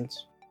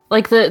afterwards.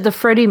 Like the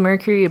Freddie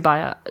Mercury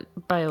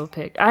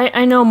biopic.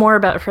 I know more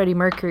about Freddie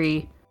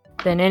Mercury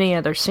than any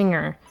other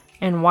singer,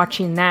 and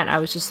watching that I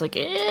was just like,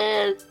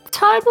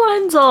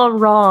 timeline's all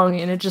wrong,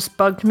 and it just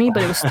bugged me,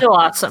 but it was still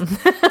awesome.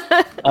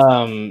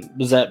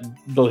 Was that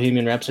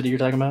Bohemian Rhapsody you're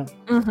talking about?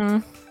 Mm-hmm.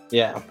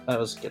 Yeah, that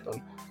was a good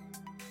one.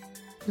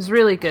 It was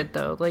really good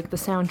though. Like the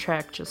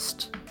soundtrack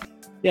just...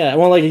 Yeah,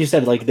 well, like you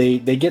said, like they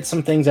get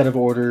some things out of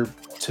order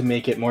to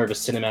make it more of a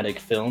cinematic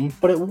film,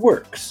 but it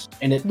works,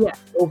 and it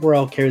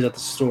overall carries out the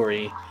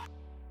story.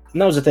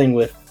 And that was the thing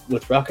with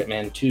Rocket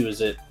Man too,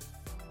 is it,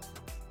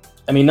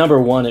 I mean,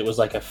 number one, it was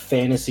like a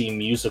fantasy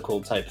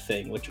musical type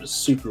thing, which was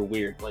super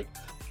weird. Like,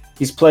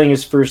 he's playing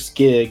his first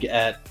gig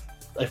at,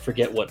 I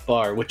forget what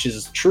bar, which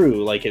is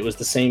true. Like, it was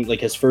the same,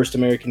 like his first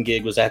American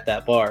gig was at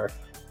that bar,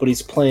 but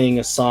he's playing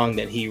a song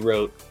that he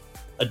wrote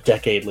a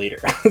decade later.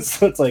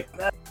 So it's like,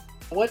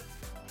 what?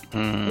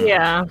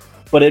 Yeah.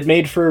 But it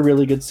made for a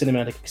really good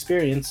cinematic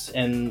experience,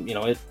 and you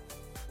know,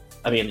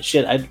 I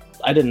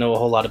didn't know a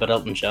whole lot about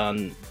Elton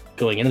John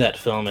going into that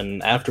film,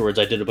 and afterwards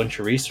I did a bunch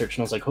of research,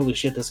 and I was like, holy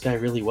shit, this guy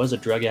really was a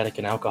drug addict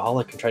and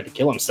alcoholic and tried to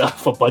kill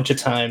himself a bunch of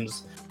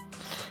times,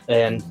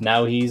 and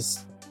now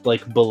he's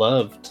like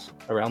beloved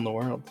around the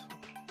world.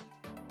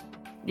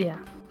 Yeah.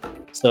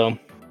 So,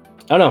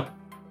 I don't know.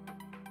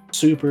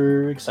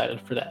 Super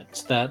excited for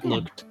that. That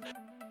looked,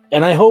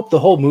 and I hope the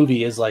whole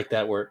movie is like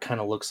that, where it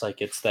kind of looks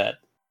like it's that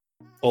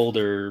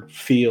older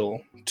feel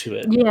to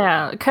it.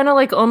 Yeah, kind of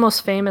like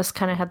Almost Famous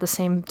kind of had the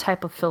same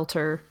type of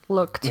filter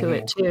look to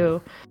it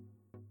too.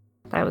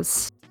 That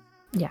was,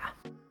 yeah.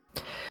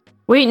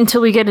 Wait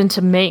until we get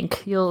into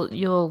Mank.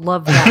 You'll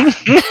love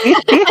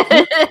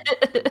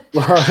that.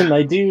 Well, and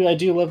I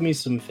do love me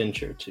some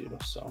Fincher too.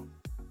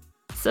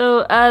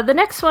 So the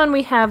next one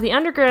we have the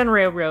Underground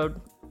Railroad.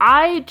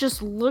 I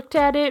just looked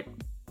at it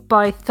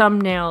by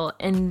thumbnail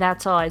and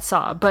that's all I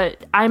saw.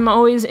 But I'm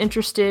always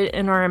interested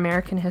in our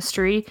American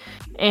history,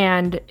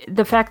 and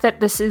the fact that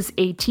this is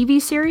a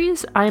TV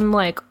series, I'm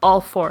like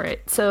all for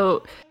it.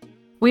 So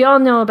we all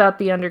know about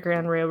the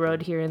Underground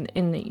Railroad here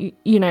in the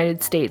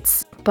United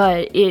States,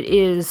 but it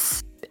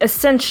is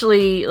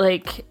essentially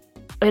like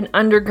an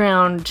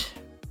underground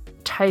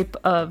type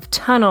of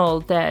tunnel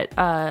that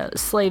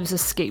slaves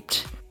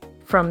escaped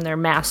from their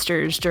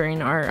masters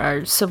during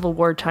our Civil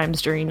War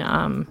times, during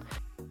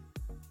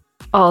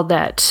all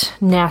that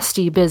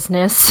nasty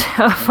business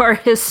of our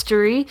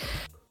history.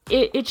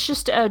 It's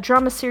just a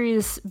drama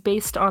series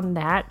based on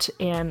that,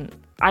 and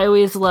I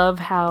always love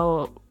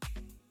how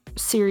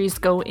series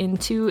go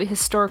into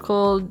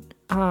historical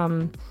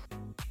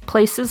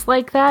places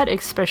like that,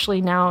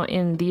 especially now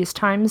in these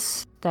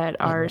times that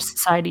our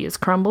society is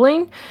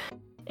crumbling,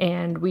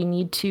 and we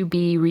need to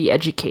be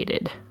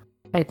re-educated,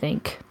 I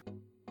think.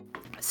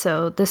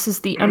 So this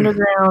is the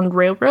Underground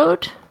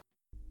Railroad.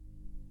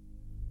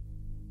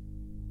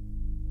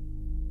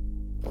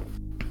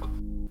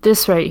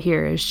 This right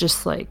here is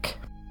just like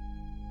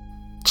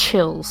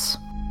chills.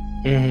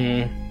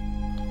 When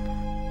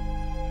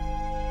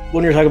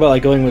you're talking about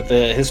like going with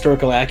the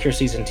historical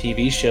accuracies in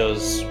TV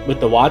shows with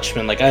The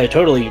Watchmen, like I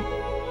totally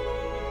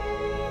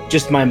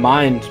just, my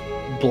mind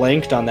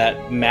blanked on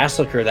that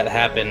massacre that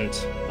happened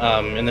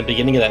in the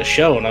beginning of that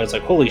show, and I was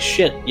like, holy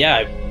shit, yeah,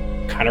 I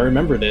kind of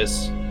remember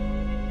this.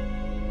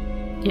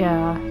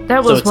 Yeah,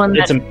 that was one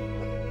that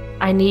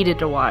I needed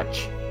to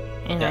watch,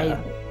 and I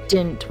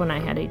didn't when I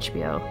had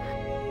HBO.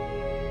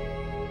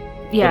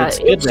 Yeah, but it's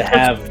good to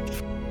have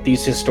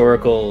these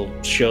historical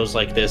shows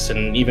like this,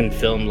 and even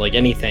film like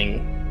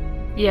anything.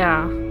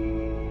 Yeah.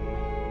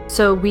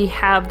 So we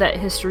have that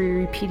history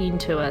repeating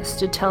to us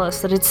to tell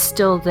us that it's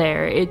still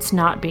there. It's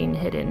not being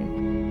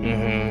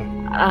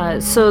hidden.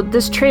 So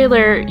this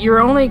trailer,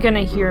 you're only going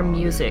to hear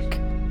music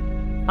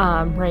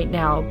right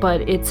now,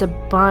 but it's a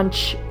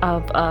bunch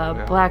of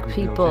black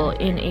people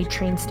in a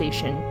train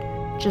station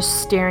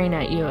just staring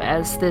at you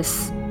as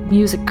this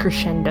music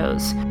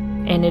crescendos.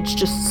 And it's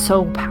just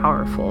so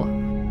powerful.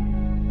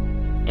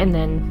 And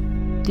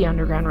then the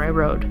Underground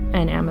Railroad,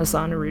 an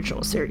Amazon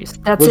original series.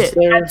 That's it.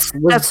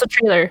 That's the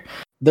trailer.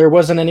 There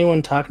wasn't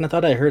anyone talking. I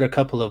thought I heard a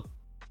couple of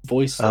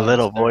voices. A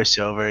little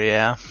voiceover,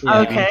 yeah.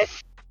 Okay.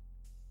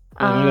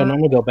 I'm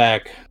gonna go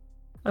back.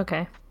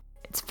 Okay.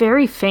 It's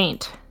very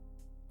faint.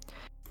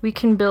 We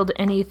can build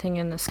anything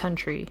in this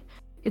country.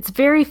 It's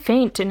very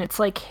faint, and it's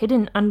like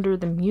hidden under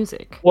the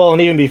music. Well,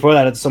 and even before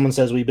that, someone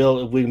says we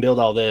can build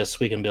all this,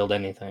 we can build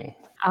anything.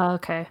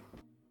 Okay.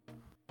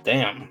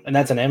 Damn. And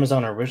that's an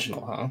Amazon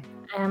original, huh?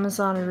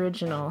 Amazon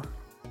original.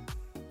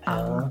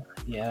 Yeah.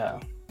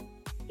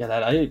 Yeah,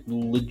 that I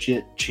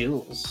legit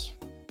chills.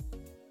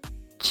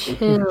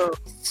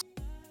 Chills.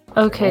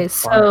 Okay,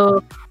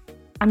 so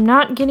I'm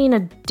not getting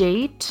a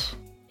date.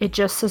 It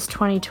just says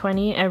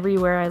 2020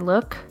 everywhere I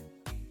look.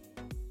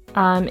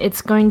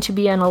 It's going to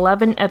be an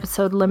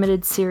 11-episode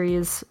limited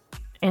series,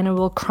 and it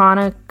will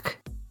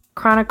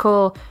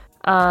chronicle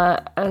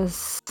a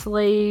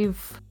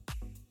slave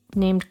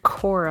named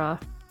Cora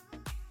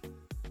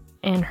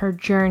and her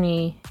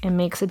journey, and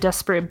makes a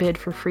desperate bid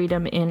for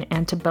freedom in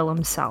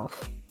antebellum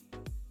South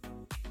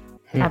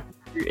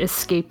after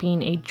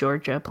escaping a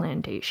Georgia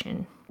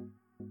plantation.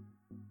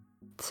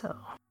 So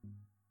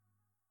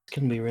it's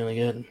gonna be really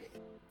good.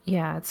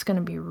 Yeah, it's gonna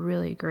be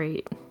really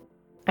great.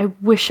 I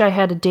wish I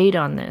had a date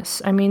on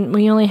this. I mean,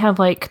 we only have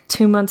like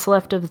 2 months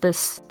left of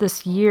this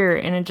year,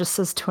 and it just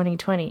says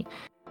 2020.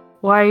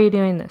 Why are you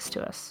doing this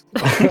to us?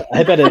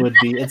 I bet it would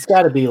be. It's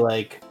got to be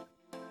like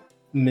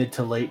mid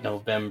to late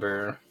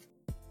November.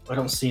 I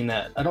don't see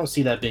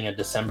that being a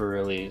December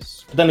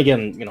release. But then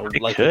again, you know,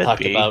 like we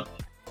talked about,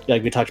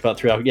 like we talked about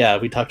through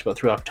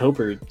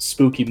October,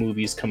 spooky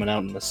movies coming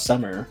out in the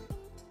summer.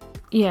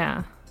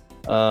 Yeah.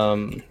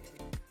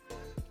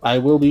 I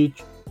will be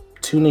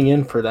tuning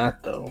in for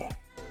that though.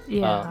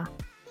 Yeah.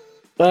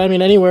 But I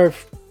mean, anywhere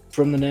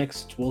from the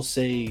next, we'll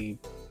say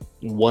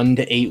 1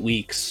 to 8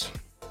 weeks,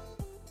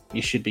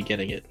 you should be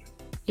getting it.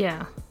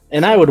 Yeah.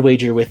 And I would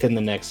wager within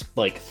the next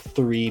like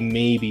 3,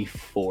 maybe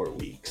 4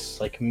 weeks,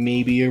 like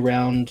maybe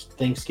around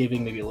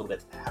Thanksgiving, maybe a little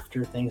bit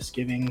after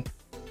Thanksgiving.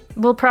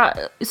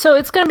 So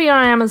it's gonna be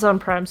on Amazon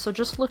Prime, so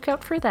just look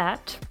out for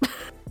that.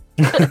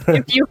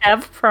 If you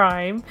have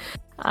Prime,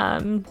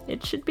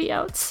 it should be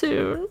out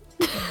soon.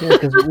 Yeah,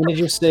 because when did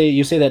you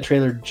say that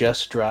trailer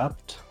just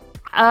dropped?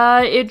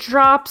 It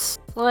drops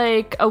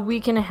like a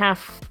week and a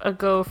half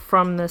ago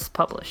from this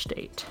published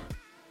date.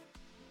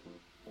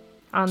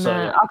 On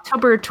the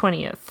October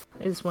 20th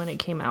is when it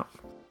came out.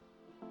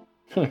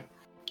 I'm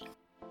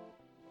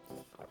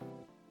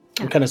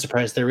kind of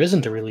surprised there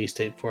isn't a release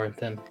date for it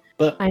then.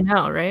 But I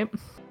know, right?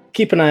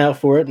 Keep an eye out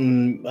for it,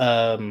 and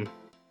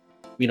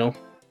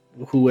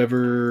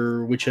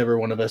whichever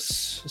one of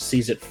us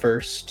sees it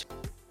first,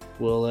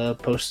 we'll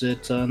post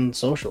it on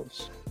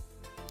socials.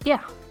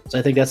 Yeah. So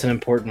I think that's an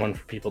important one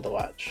for people to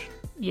watch.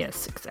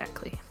 Yes,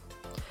 exactly.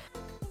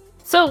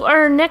 So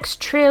our next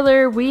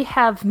trailer, we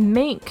have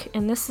Mank,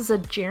 and this is a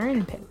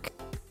Jaren pick.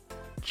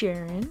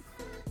 Jaren?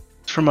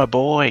 It's from my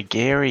boy,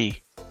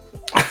 Gary.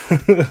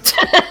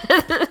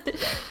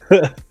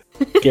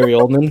 Gary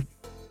Oldman?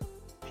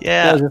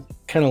 Yeah. Just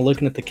kind of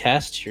looking at the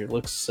cast here.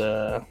 Looks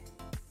hot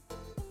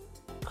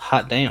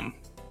damn.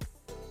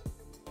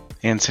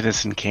 And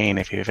Citizen Kane.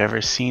 If you've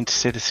ever seen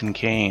Citizen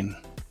Kane,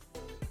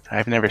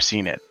 I've never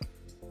seen it.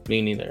 Me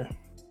neither.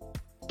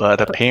 But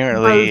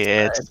apparently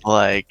it's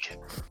like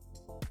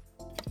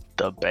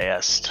the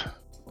best.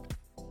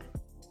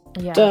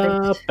 Yeah.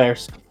 The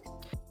best.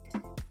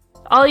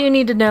 All you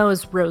need to know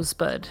is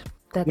Rosebud.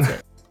 That's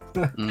it.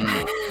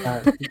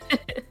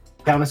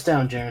 Count us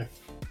down, Jaren.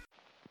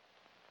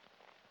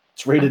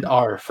 It's rated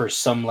R for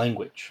some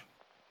language.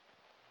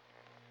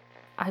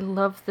 I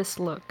love this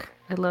look.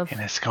 And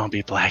it's gonna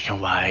be black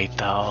and white,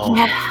 though.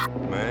 Yeah.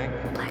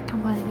 Mank, Black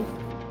and white.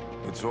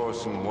 it's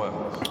Orson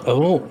Welles.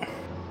 Oh.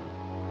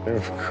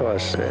 Of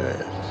course it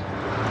is.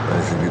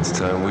 I think it's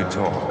time we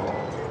talk.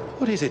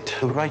 What is it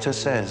the writer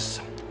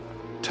says?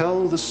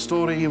 Tell the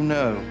story you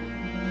know.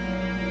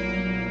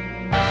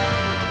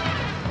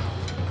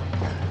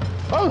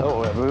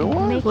 Hello,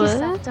 everyone. Make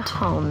yourself to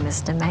home,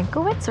 Mr.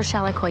 Mankiewicz, or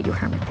shall I call you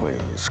Herman?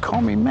 Please,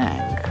 call me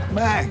Mank.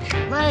 Mank.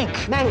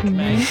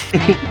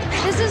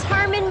 This is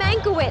Herman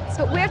Mankiewicz,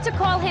 but we're to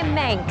call him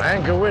Mank.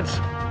 Mankiewicz.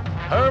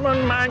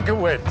 Herman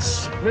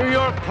Mankiewicz, New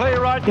York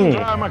playwright and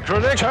drama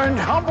critic, turned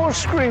humble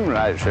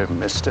screenwriter,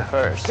 Mr.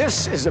 Hearst.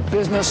 This is a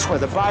business where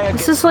the buyer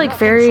This is like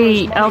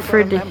very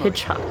Alfred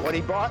Hitchcock. What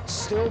he bought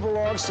still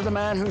belongs to the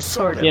man who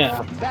sold it.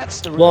 Yeah.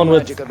 That's the Well, real and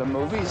with magic of the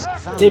movies.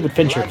 David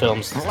Fincher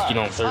films, there's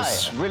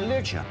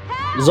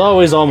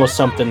always almost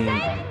something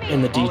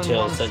in the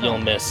details that you'll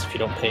miss if you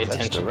don't pay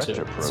attention to.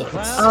 So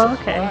Oh,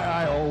 okay.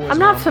 I'm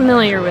not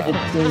familiar with it.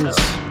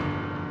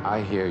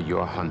 I hear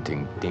you're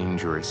hunting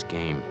dangerous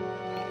game.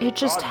 It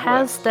just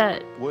has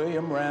that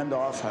William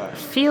Randolph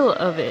Hearst. feel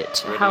of it,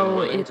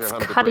 how it's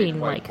cutting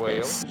like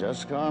this.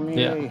 Just call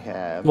me yeah.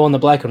 Ahab. Well, and the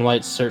black and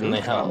white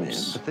certainly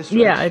helps.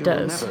 Yeah, it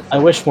does. I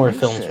wish more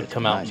films would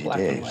come out in black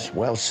and white.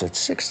 Well, at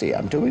 60,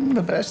 I'm doing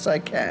the best I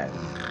can.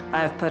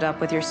 I've put up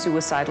with your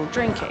suicidal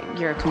drinking,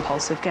 your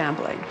compulsive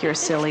gambling, your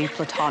silly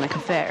platonic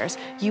affairs.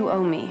 You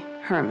owe me,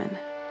 Herman.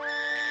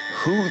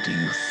 Who do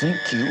you think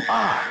you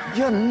are?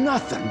 You're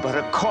nothing but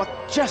a court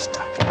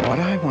jester. What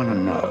I want to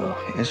know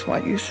is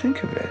what you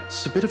think of it.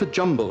 It's a bit of a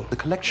jumble, a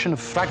collection of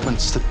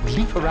fragments that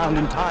leap around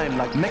in time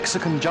like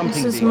Mexican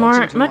jumping This is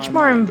beans. much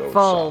more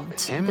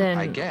involved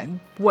than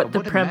what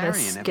the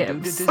premise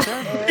gives.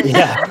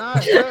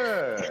 Yeah.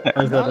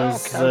 It's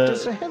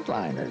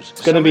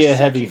going to be a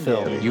heavy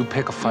film. You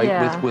pick a fight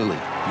Yeah. with Willie.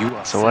 You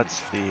are So what's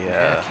finished.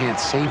 the, I can't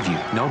save you.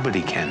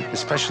 Nobody can.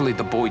 Especially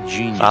the boy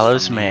genius.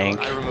 follows Mank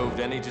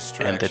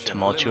and the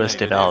tumultuous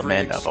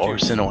development of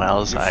Orson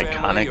Welles'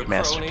 iconic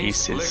masterpiece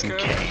Citizen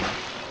Kane.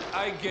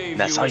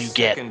 That's all you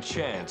get.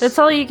 That's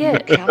all you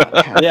get.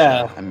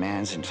 Yeah. A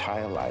man's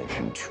entire life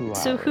in 2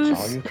 hours. So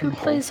All you can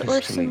plays hope is to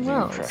Orson leave the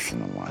Welles?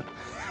 impression of what?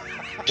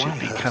 Should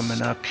be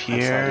coming up That's like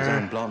his here.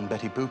 own blonde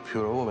Betty Boop,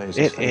 you're always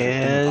It his favorite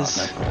dinner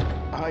is. partner.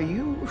 Are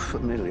you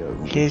familiar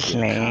with His the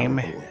name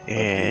parable of the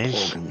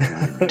is organ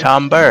grinder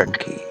Tom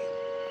Burke. monkey?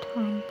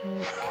 Tom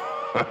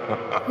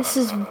Burke. This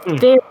is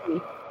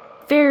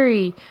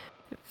very,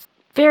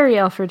 very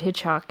Alfred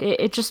Hitchcock.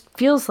 It just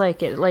feels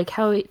like it, like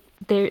how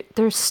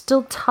they're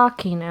still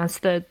talking as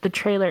the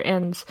trailer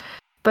ends,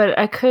 but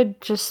I could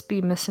just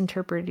be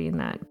misinterpreting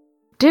that.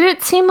 Did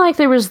it seem like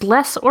there was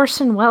less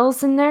Orson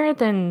Welles in there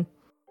than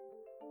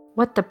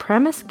what the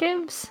premise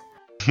gives?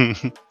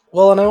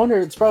 Well, and I wonder,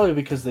 it's probably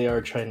because they are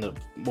trying to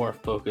more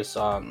focus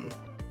on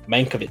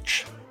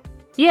Mankiewicz.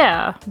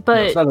 Yeah,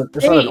 but It's not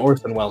an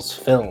Orson Welles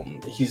film.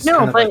 He's no,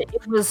 kind of but like,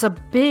 it was a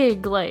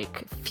big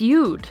like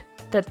feud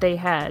that they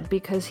had,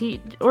 because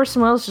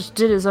Orson Welles just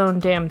did his own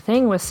damn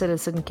thing with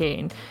Citizen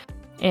Kane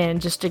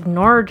and just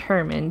ignored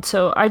Herman.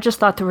 So I just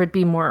thought there would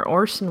be more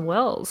Orson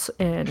Welles,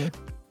 and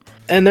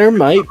there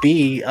might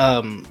be.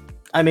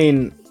 I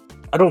mean,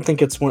 I don't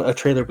think it's a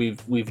trailer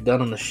we've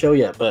done on the show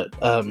yet, but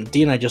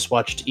Dee and I just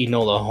watched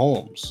Enola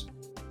Holmes,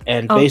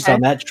 and based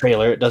on that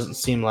trailer, it doesn't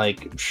seem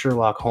like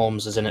Sherlock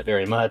Holmes is in it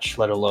very much,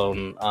 let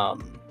alone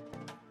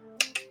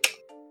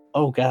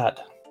oh god,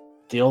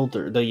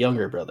 the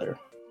younger brother,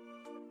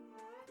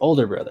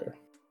 older brother,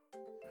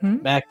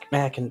 Mac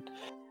and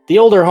the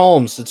older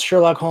Holmes. It's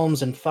Sherlock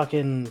Holmes and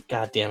fucking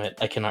god damn it,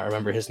 I cannot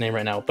remember his name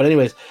right now. But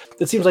anyways,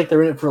 it seems like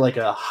they're in it for like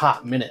a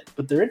hot minute,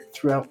 but they're in it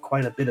throughout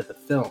quite a bit of the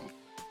film.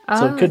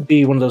 So it could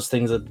be one of those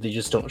things that they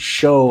just don't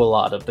show a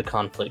lot of the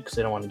conflict because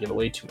they don't want to give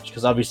away too much.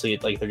 Because obviously,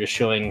 like, they're just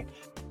showing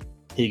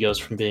he goes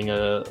from being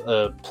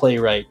a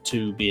playwright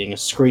to being a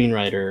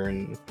screenwriter,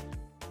 and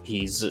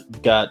he's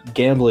got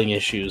gambling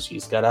issues,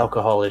 he's got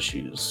alcohol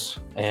issues,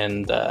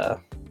 and I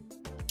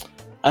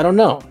don't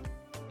know.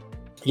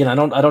 Again, I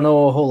don't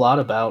know a whole lot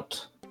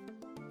about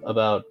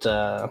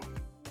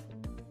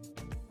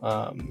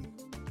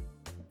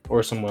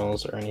Orson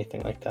Welles or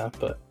anything like that,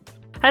 but.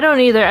 I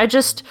don't either. I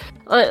just,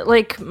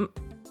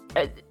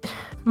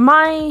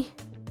 my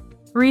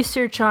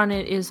research on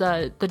it is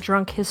the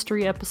Drunk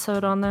History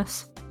episode on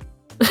this.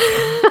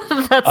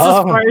 That's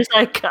as far as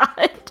I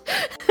got.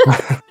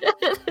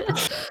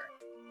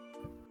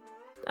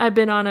 I've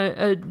been on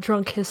a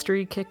Drunk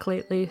History kick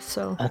lately,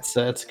 so. That's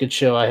a good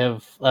show. I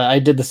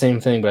did the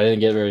same thing, but I didn't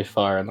get very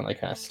far, and then I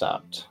kind of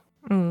stopped.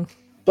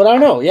 But I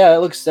don't know. Yeah,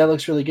 that looks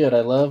really good.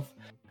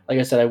 Like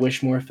I said, I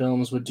wish more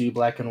films would do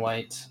black and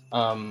white.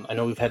 I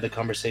know we've had the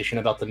conversation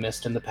about The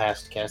Mist in the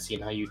past, Cassie,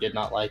 and how you did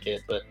not like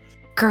it, but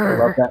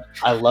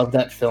I love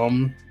that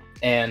film,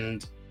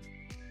 and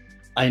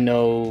I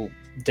know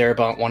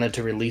Darabont wanted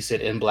to release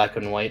it in black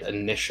and white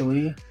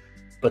initially,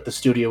 but the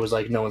studio was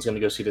like, no one's going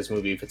to go see this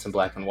movie if it's in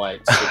black and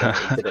white, so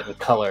they did it in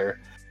color,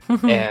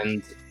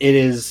 and it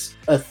is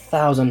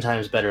 1,000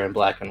 times better in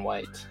black and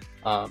white.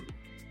 And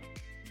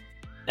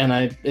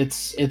I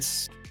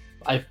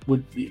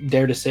would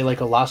dare to say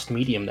like a lost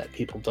medium that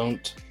people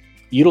don't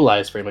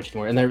utilize very much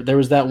anymore. And there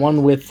was that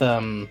one with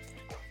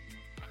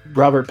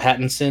Robert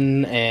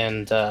Pattinson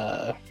and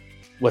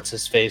what's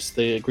his face,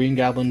 the Green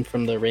Goblin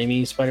from the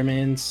Raimi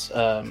Spider-Mans.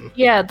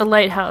 Yeah, The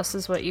Lighthouse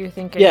is what you're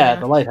thinking. Yeah,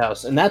 The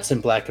Lighthouse, and that's in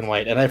black and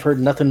white. And I've heard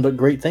nothing but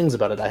great things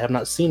about it. I have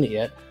not seen it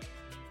yet,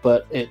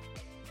 but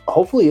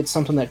hopefully it's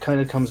something that kind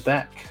of comes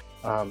back.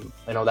 I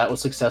know that was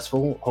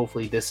successful.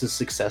 Hopefully this is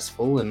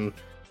successful, and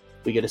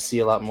we get to see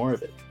a lot more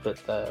of it. But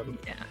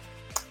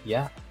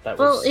yeah, that was.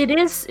 Well, it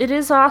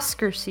is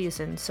Oscar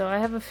season, so I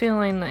have a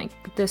feeling like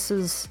this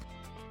is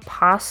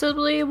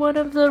possibly one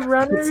of the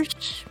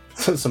runners.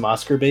 Some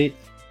Oscar bait.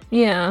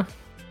 Yeah,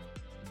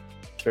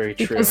 it's very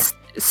true. Because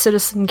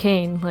Citizen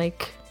Kane,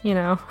 let's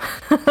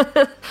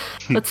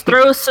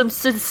throw some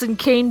Citizen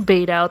Kane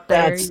bait out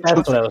there.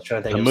 That's what I was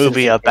trying to think. The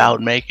movie Citizen about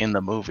Kane. Making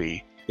the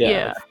movie.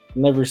 Yeah.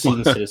 Never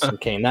seen Citizen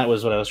Kane. That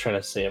was what I was trying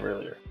to say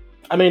earlier.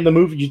 I mean, the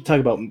movie, you talk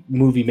about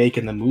movie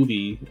making the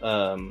movie,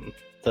 the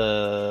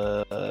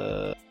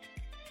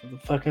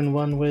fucking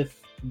one with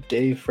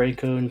Dave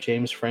Franco and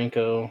James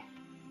Franco,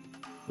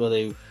 well,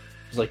 it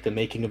was like the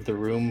making of The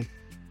Room.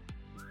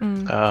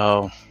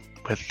 Oh,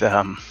 with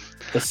the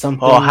something.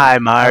 Oh, hi,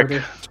 Mark.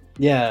 Artist.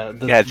 Yeah.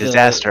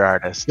 Disaster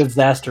Artist.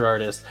 Disaster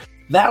Artist.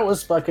 That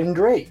was fucking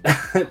great.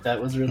 That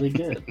was really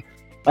good.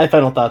 My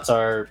final thoughts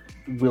are,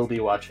 we'll be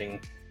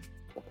watching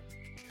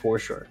for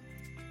sure.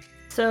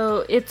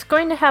 So it's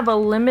going to have a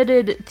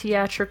limited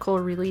theatrical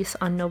release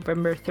on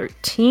November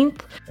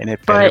 13th. And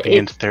it better be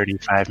in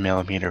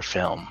 35mm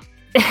film.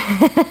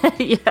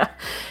 Yeah.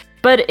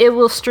 But it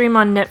will stream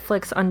on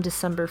Netflix on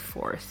December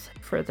 4th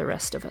for the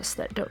rest of us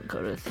that don't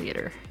go to the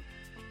theater.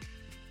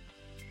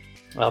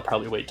 I'll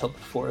probably wait till the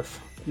 4th.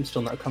 I'm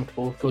still not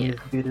comfortable with going to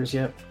the theaters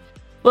yet.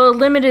 Well,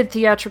 limited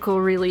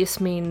theatrical release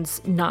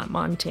means not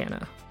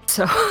Montana.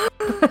 So.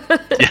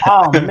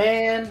 Oh,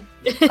 man.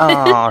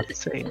 Oh,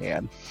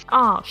 man.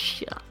 Oh,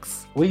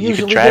 shucks. We you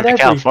usually could drive get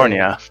to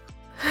California.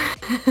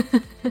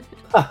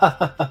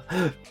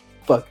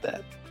 Fuck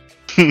that.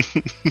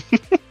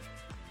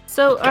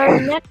 So our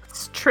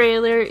next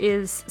trailer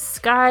is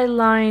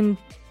Skyline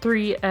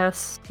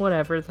 3S,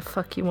 whatever the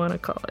fuck you want to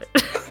call it.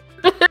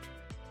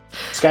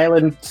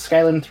 Skyline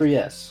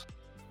 3S.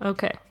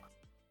 Okay.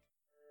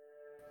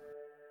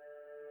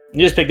 You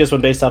just picked this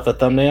one based off the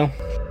thumbnail?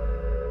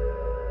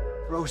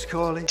 Rose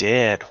calling.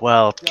 Did.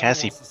 Well,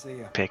 Cassie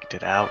picked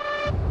it out.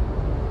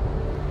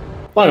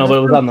 Well,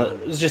 no, but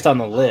it was just on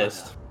the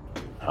list.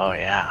 Oh,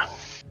 yeah.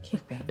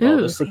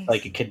 Well, this looks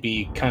like it could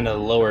be kind of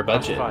lower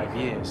budget. 5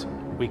 years,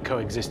 we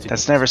coexisted.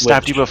 That's never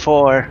stopped you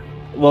before.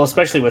 Well,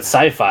 especially with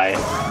sci-fi.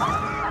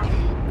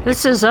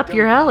 This is up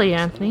your alley,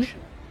 Anthony.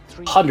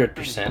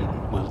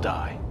 100%. We'll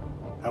die.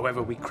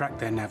 However, we cracked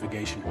their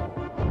navigation.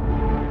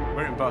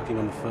 We're embarking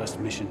on the first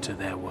mission to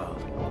their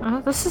world.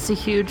 Oh, this is a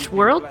huge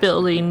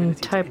world-building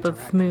type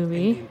of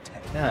movie.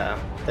 Yeah,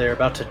 they're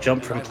about to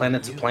jump from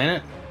planet to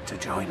planet. To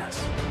join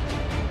us.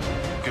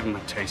 Give them a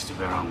taste of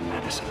their own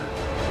medicine.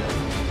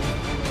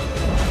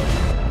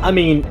 I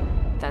mean,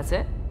 That's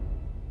it?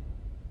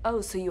 Oh,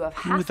 so you have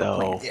half a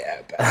though? plan.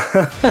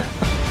 Yeah.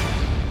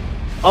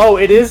 Oh,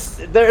 it is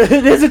there.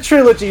 It is a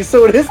trilogy,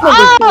 so it is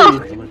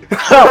number 3.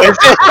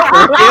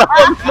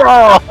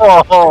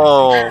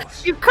 No!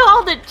 You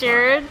called it,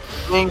 Jared.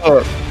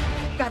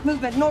 Got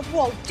movement, north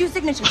wall, 2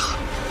 signatures.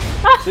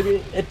 I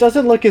mean, it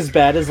doesn't look as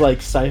bad as like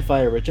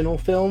sci-fi original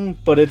film,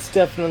 but it's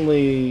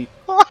definitely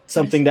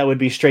something that would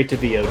be straight to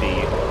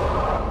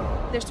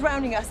VOD. They're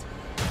surrounding us.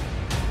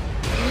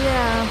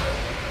 Yeah.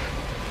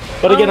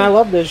 But again, I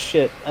love this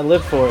shit. I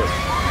live for it.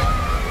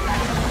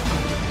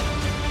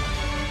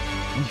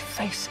 We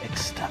face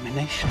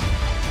extermination.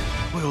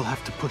 We'll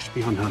have to push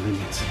beyond our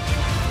limits.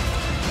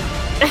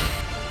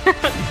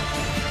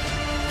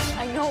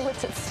 I know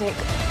what's at stake.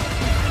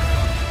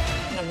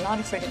 And I'm not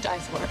afraid to die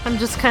for it. I'm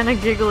just kind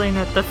of giggling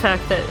at the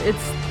fact that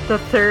it's the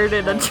third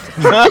in a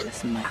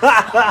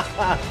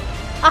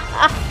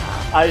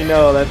I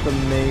know, that's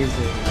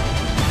amazing.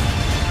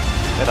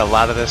 That a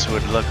lot of this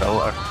would look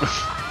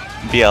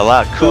be a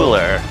lot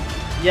cooler.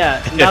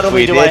 Yeah, not if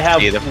only we do I did have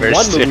see the one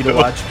first movie two. to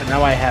watch, but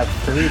now I have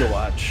 3 to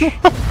watch.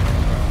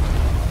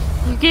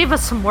 You gave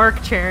us some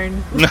work,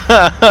 Sharon.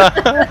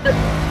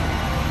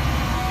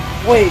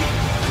 Wait,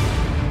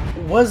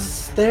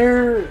 was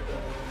there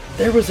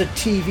was a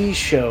TV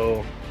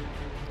show,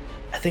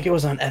 I think it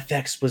was on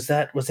FX,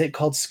 was it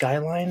called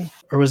Skyline?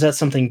 Or was that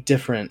something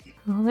different?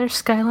 Well, there's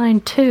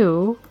Skyline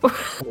 2.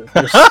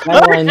 The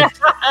Skyline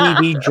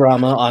TV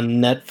drama on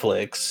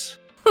Netflix.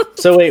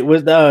 So wait,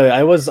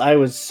 I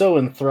was so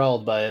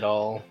enthralled by it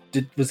all.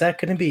 Was that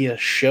going to be a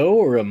show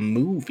or a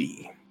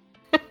movie?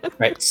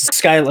 Right,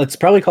 it's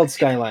probably called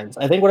Skylines.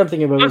 I think what I'm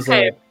thinking about is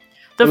Okay.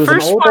 The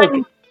first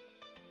one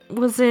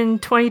was in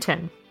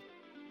 2010.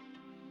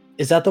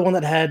 Is that the one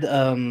that had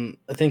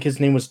I think his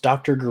name was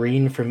Dr.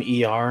 Green from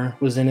ER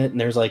was in it, and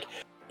there's like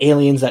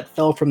aliens that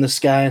fell from the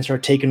sky and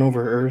started taking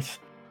over Earth?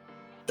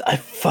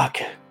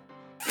 Fuck.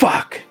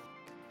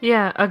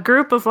 Yeah, a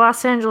group of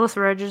Los Angeles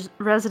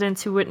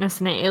residents who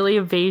witnessed an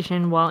alien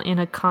invasion while in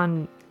a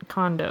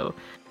condo.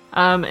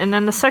 And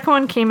then the second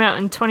one came out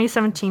in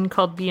 2017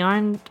 called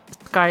Beyond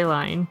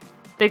Skyline.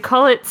 They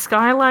call it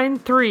Skyline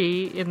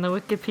 3 in the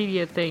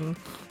Wikipedia thing.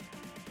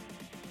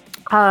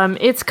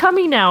 It's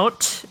coming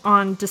out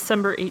on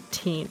December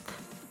 18th.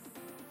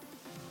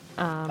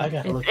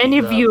 If any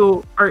of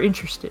you are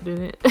interested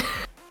in it.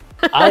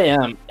 I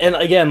am. And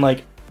again,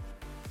 like,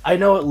 I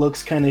know it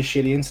looks kind of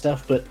shitty and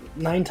stuff, but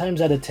 9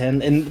 times out of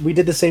 10, and we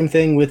did the same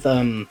thing with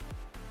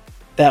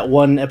that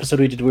one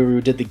episode we did where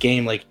we did the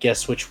game, like,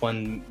 guess which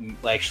one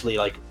actually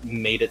like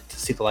made it to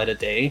see the light of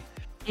day.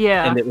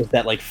 Yeah. And it was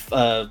that like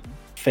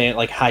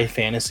high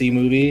fantasy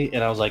movie,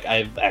 and I was like,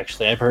 I've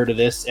heard of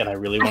this, and I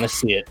really want to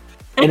see it.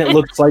 And it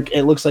looks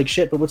like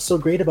shit. But what's so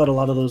great about a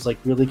lot of those like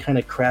really kind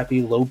of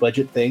crappy, low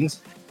budget things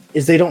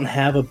is they don't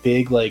have a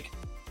big like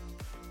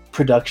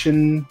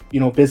production,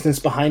 business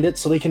behind it,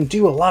 so they can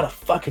do a lot of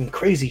fucking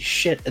crazy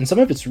shit, and some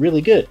of it's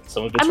really good,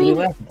 some of it's really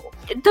laughable.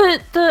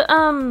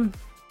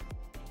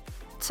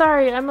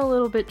 Sorry, I'm a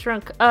little bit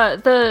drunk.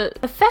 The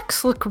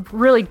effects look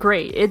really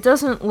great. It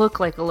doesn't look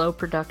like a low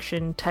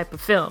production type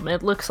of film.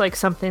 It looks like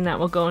something that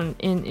will go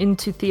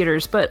into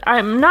theaters, but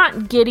I'm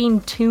not getting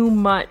too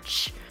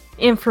much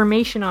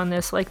information on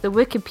this. Like, the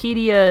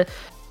Wikipedia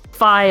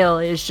file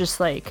is just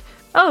like,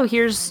 oh,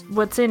 here's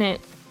what's in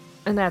it,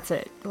 and that's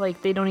it.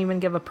 Like, they don't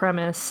even give a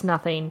premise,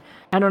 nothing.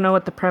 I don't know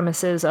what the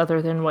premise is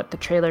other than what the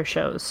trailer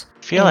shows.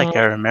 I feel like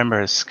I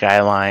remember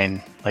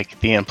Skyline, like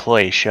the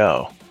employee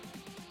show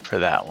for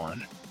that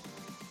one.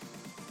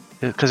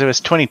 Because it was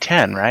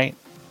 2010, right?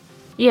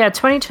 Yeah,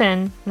 2010,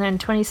 and then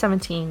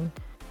 2017,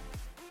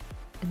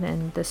 and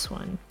then this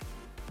one.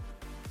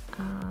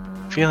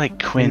 I feel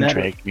like Quinn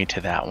dragged me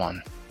to that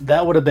one.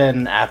 That would have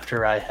been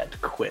after I had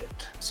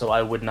quit, so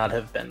I would not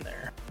have been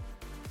there.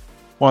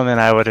 Well, then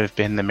I would have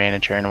been the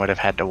manager and would have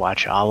had to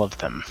watch all of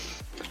them,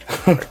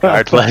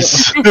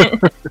 regardless.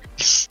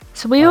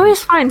 So we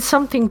always find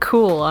something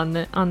cool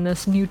on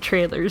this new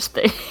trailers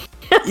thing.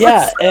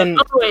 Yeah, and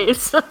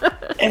always.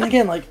 and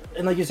again, like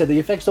you said, the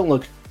effects don't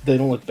look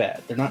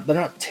bad. They're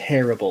not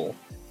terrible,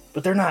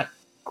 but they're not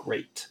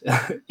great.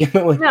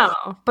 No,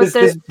 but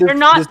they're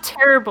not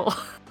terrible.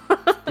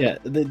 Yeah,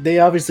 they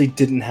obviously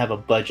didn't have a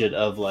budget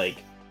of like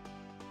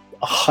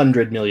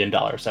 $100 million.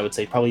 I would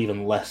say probably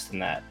even less than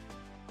that.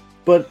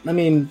 But I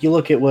mean, you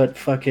look at what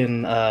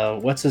fucking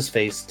what's his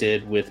face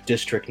did with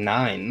District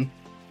 9,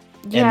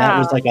 and that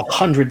was like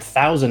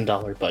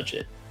 $100,000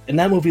 budget, and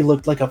that movie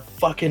looked like a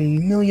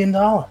fucking $1 million.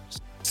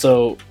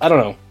 So I don't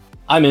know.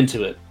 I'm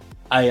into it.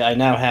 I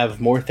now have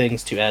more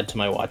things to add to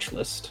my watch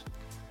list.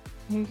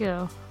 There you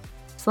go.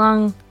 As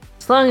long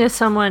as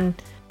someone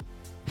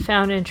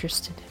found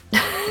interested.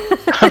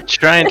 I'm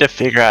trying to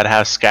figure out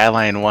how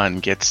Skyline 1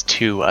 gets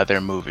 2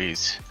 other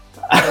movies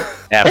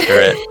after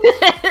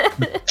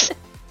it.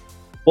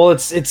 Well,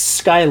 it's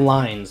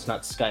Skylines,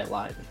 not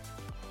Skyline.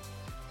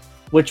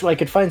 Which I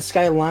could find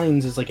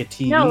Skylines as like a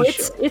TV show. No,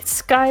 it's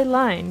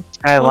Skyline.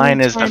 Skyline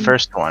is the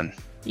first one.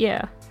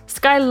 Yeah.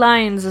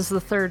 Skylines is the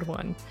third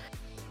one.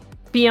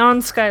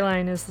 Beyond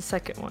Skyline is the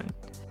second one.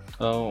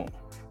 Oh.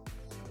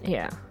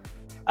 Yeah.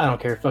 I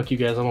don't care. Fuck you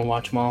guys. I'm gonna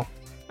watch them all.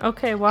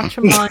 Okay, watch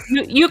them all.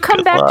 You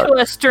come back to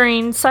us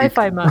during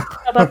Sci-Fi Month.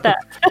 How about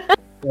that?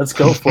 Let's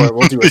go for it.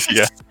 We'll do a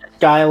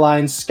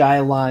Skyline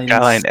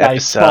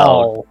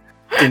Skyfall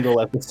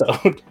single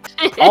episode.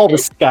 All the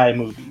Sky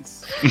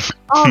movies.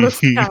 All the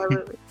Sky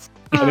movies.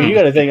 I mean, you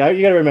gotta think.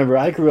 You gotta remember.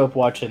 I grew up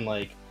watching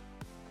like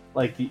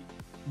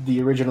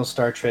the original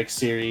Star Trek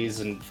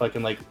series and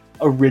fucking like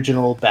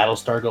original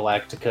Battlestar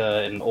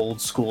Galactica and old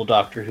school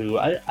Doctor Who.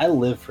 I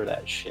live for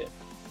that shit.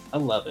 I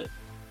love it.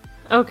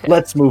 Okay.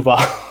 Let's move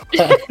on.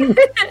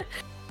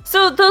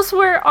 So those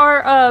were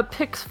our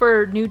picks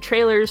for new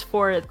trailers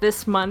for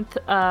this month.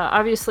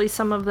 Obviously,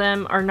 some of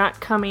them are not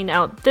coming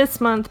out this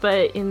month,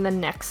 but in the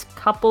next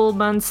couple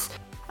months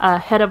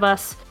ahead of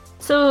us.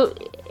 So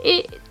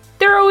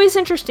they're always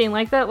interesting.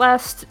 Like that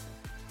last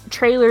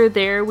trailer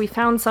there, we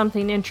found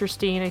something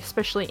interesting,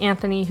 especially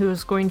Anthony, who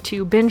is going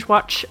to binge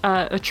watch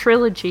a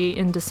trilogy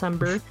in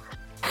December.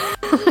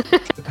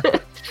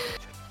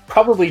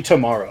 Probably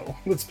tomorrow,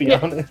 let's be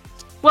honest.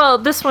 Well,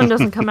 this one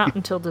doesn't come out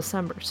until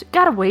December, so you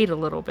gotta wait a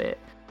little bit.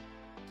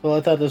 Well,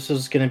 I thought this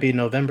was gonna be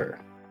November.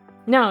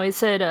 No, it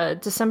said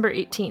December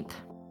 18th.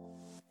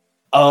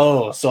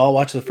 Oh, so I'll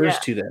watch the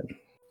first two then.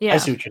 Yeah. I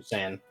see what you're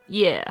saying.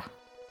 Yeah.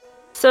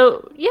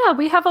 So, yeah,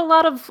 we have a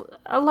lot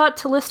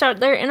to list out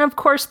there, and of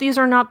course, these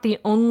are not the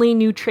only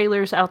new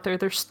trailers out there.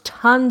 There's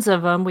tons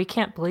of them. We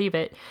can't believe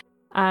it.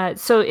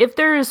 So if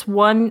there is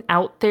one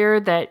out there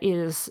that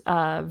is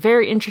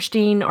very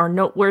interesting or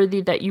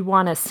noteworthy that you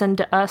want to send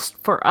to us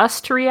for us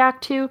to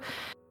react to,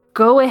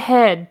 go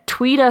ahead,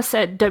 tweet us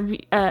at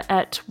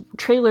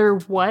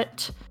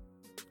TrailerWhat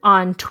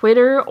on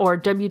Twitter or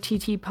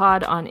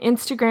WTTPod on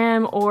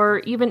Instagram,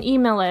 or even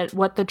email at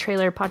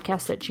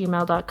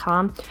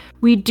whatthetrailerpodcast@gmail.com.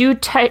 We do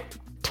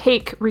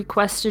take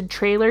requested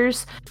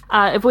trailers.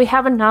 If we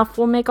have enough,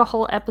 we'll make a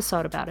whole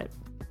episode about it.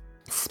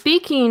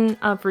 Speaking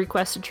of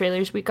requested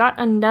trailers, we got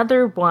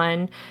another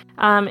one.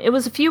 It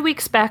was a few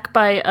weeks back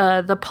by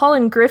the Paul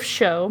and Griff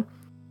Show.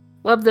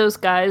 Love those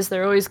guys.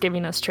 They're always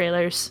giving us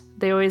trailers.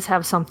 They always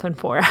have something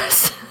for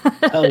us.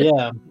 Hell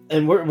yeah.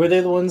 And were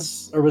they the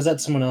ones, or was that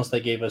someone else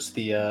that gave us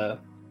the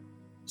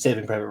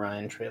Saving Private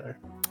Ryan trailer?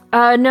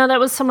 No, that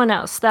was someone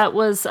else. That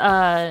was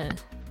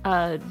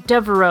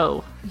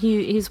Devereaux.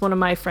 He's one of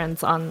my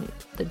friends on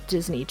the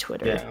Disney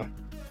Twitter. Yeah.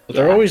 But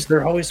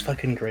they're always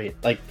fucking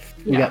great. Like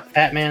we got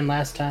Fat Man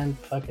last time.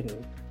 Fucking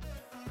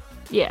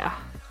yeah,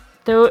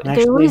 they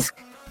always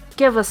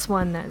give us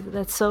one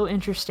that's so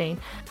interesting.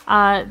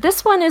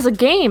 This one is a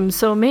game,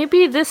 so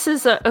maybe this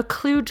is a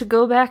clue to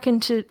go back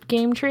into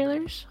game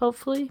trailers.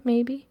 Hopefully,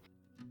 maybe.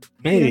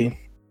 Yeah,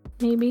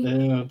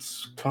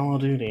 it's Call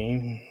of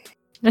Duty.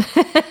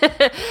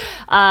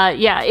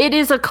 Yeah, it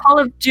is a Call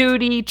of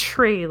Duty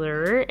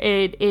trailer.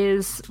 It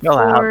is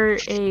for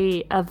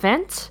a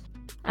event.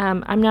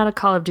 I'm not a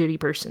Call of Duty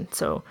person,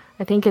 so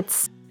I think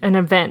it's an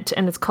event,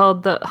 and it's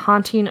called The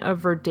Haunting of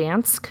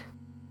Verdansk.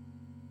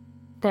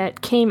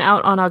 That came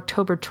out on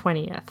October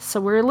 20th. So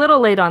we're a little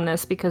late on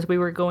this because we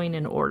were going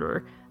in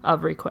order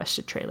of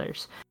requested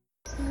trailers.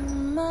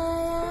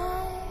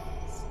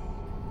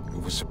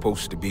 It was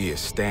supposed to be a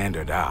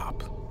standard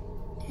op.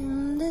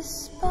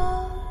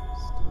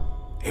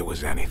 It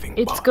was anything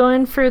It's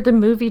going for the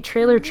movie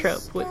trailer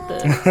trope with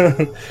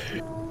the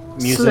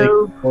music,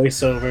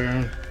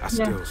 voiceover. I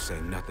still say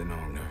nothing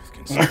on earth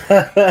can say.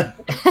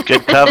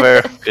 Good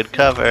cover. Good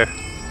cover.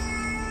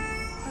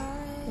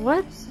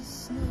 What?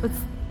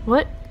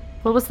 What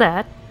was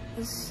that?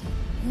 Does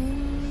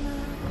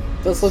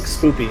look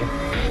spoopy.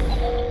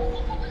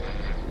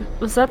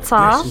 Was that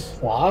Saw?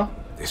 Saw?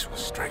 This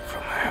was straight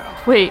from hell.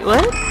 Wait,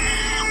 what?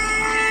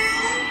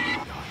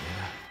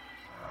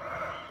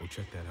 Go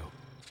check that out.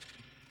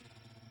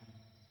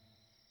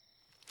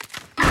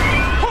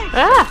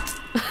 Ah!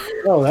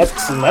 Oh,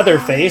 that's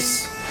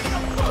Leatherface.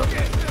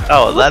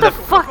 Oh, what the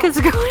fuck is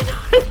going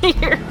on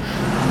here?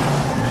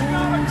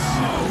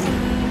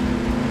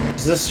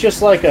 Is this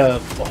just like a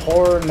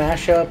horror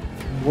mashup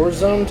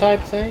Warzone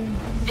type thing?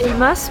 It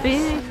must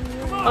be.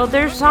 Oh,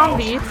 there's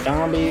zombies.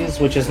 Zombies,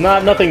 which is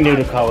nothing new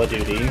to Call of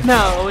Duty.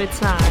 No,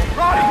 it's not.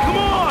 Roddy, come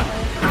on!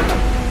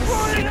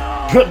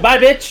 Bye,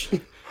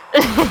 bitch!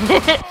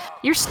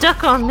 You're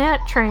stuck on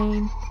that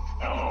train.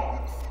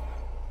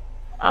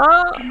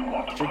 Oh.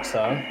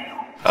 Jigsaw.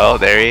 Oh,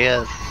 there he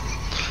is.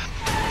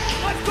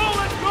 Let's go!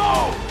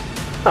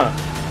 Huh.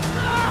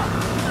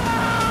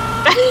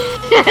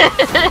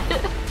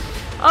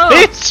 Oh,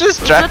 he's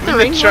just driving the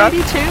ring truck.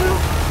 lady too?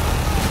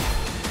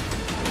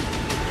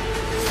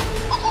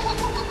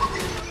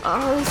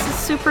 Oh, this is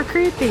super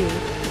creepy.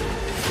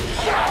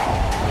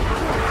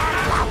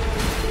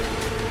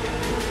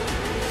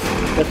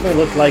 Definitely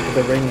looked like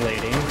the ring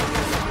lady.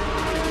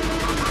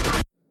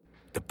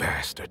 The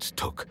bastards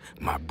took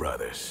my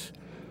brothers.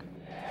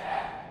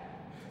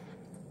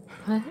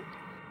 What?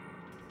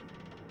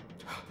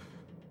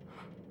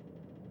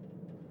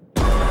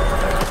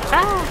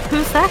 Ah,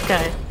 who's that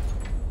guy?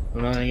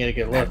 I'm not gonna get a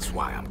good look. That's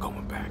why I'm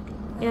going back.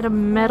 He had a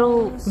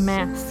metal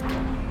mask.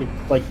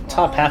 Like,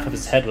 top half of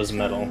his head was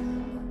metal.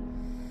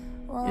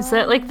 Is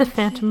that like the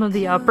Phantom of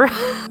the Opera?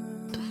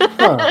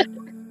 Huh.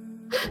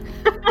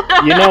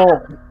 You know...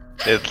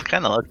 It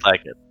kind of looked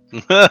like it.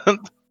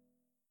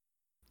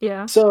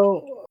 Yeah.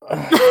 So...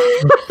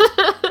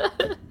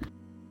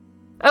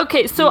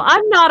 Okay, so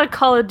I'm not a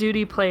Call of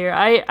Duty player.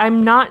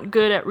 I'm not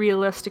good at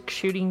realistic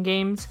shooting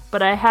games,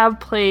 but I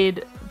have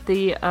played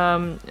the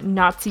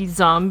Nazi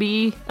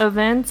zombie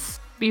events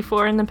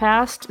before in the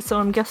past, so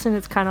I'm guessing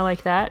it's kind of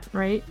like that,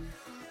 right?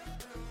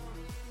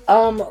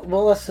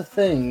 Well, that's the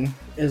thing,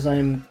 is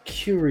I'm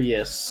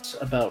curious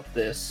about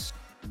this.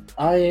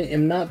 I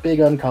am not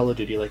big on Call of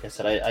Duty, like I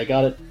said. I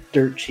got it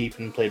dirt cheap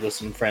and played with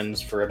some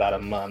friends for about a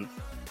month,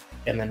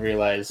 and then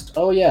realized,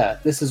 oh yeah,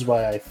 this is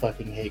why I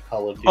fucking hate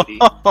Call of Duty.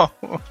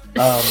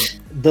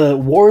 The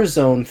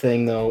Warzone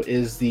thing, though,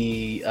 is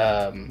the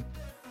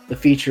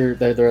feature,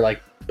 they're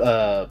like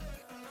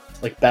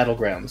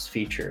Battlegrounds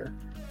feature.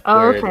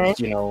 Oh, okay.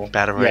 You know,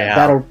 Battle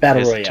Royale.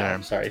 Battle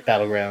Royale, sorry.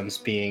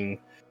 Battlegrounds being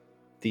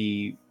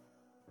the...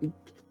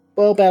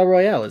 Well, Battle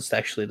Royale is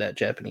actually that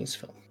Japanese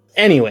film.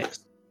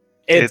 Anyways.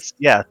 It's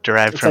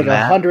derived from like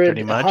that, 100,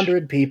 pretty much.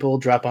 100 people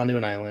drop onto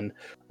an island.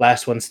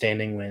 Last one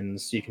standing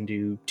wins. You can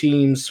do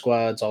teams,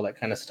 squads, all that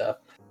kind of stuff.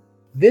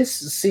 This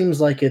seems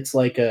like it's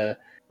like a...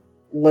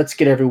 Let's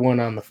get everyone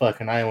on the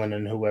fucking island,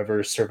 and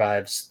whoever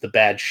survives the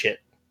bad shit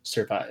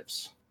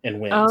survives and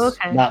wins. Oh,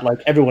 okay. Not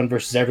like everyone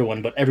versus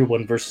everyone, but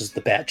everyone versus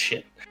the bad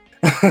shit.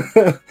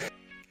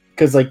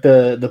 Because like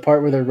the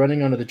part where they're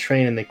running onto the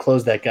train and they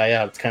close that guy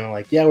out, it's kind of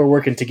like, yeah, we're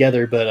working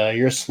together, but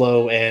you're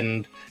slow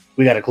and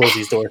we got to close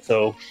these doors.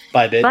 So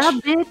bye, bitch. Bye,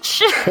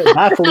 bitch.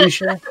 Bye,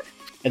 Felicia.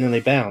 And then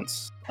they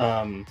bounce.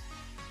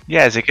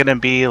 Yeah, is it gonna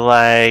be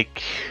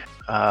like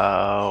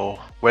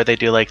where they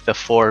do like the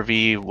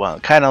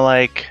 4v1, kind of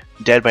like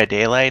Dead by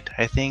Daylight,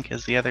 I think,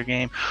 is the other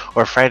game,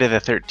 or Friday the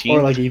 13th,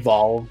 or like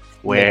Evolve,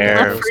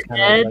 where Left 4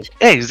 Dead. like...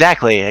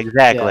 exactly. Yeah.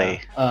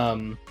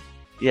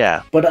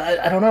 Yeah, but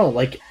I don't know,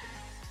 like,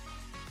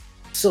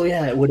 so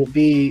yeah, would it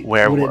be,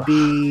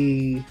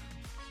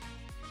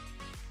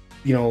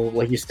 you know,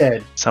 like you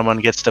said, someone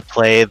gets to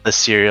play the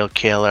serial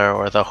killer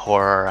or the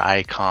horror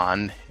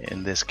icon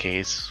in this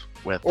case,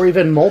 with or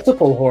even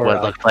multiple horror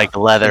what looked like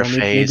Leatherface.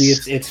 Maybe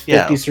it's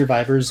 50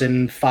 survivors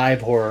and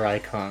 5 horror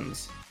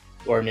icons,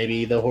 or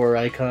maybe the horror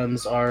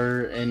icons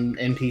are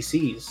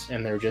NPCs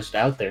and they're just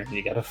out there and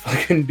you gotta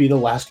fucking be the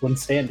last one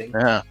standing.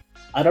 Yeah,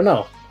 I don't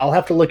know. I'll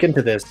have to look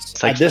into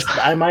this. Like...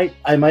 I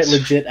might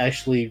legit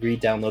actually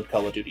re-download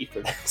Call of Duty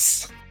for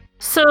this.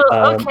 So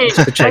okay,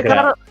 to check it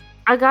out.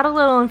 I got a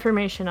little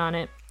information on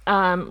it.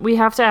 We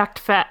have to act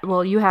fast.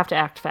 Well, you have to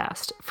act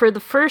fast. For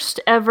the first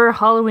ever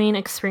Halloween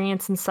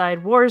experience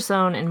inside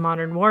Warzone and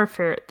Modern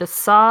Warfare, the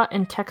Saw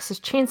and Texas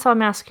Chainsaw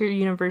Massacre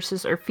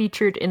universes are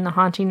featured in The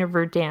Haunting of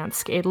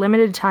Verdansk, a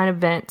limited time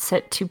event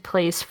set to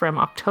place from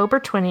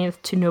October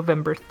 20th to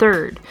November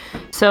 3rd.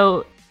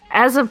 So,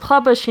 as of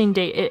publishing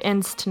date, it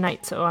ends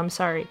tonight, so I'm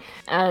sorry.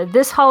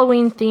 This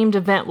Halloween-themed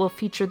event will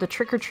feature the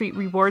trick-or-treat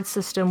reward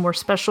system where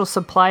special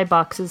supply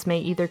boxes may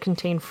either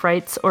contain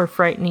frights or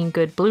frightening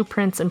good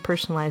blueprints and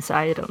personalized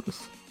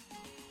items.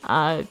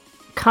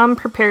 Come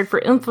prepared for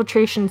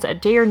infiltrations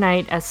at day or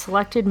night, as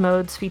selected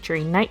modes feature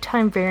a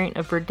nighttime variant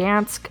of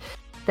Verdansk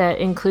that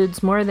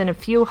includes more than a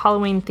few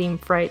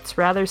Halloween-themed frights.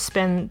 Rather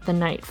spend the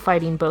night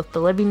fighting both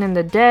the living and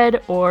the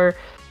dead, or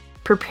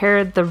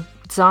prepare the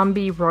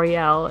Zombie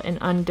Royale, an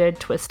undead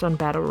twist on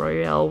Battle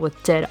Royale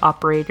with dead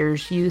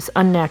operators use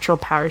unnatural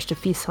powers to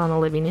feast on the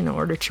living in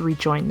order to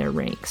rejoin their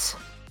ranks.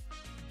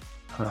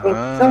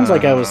 Sounds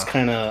like I was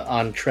kind of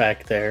on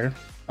track there.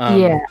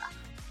 Yeah.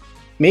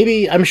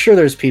 Maybe, I'm sure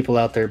there's people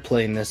out there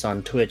playing this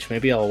on Twitch.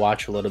 Maybe I'll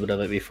watch a little bit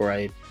of it before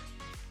I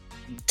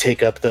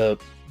take up the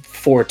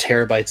 4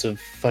 terabytes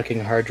of fucking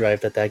hard drive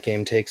that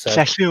game takes up. It's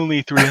actually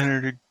only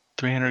 300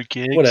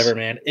 gigs. Whatever,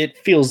 man. It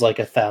feels like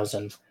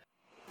 1,000.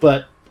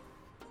 But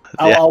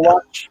I'll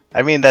watch.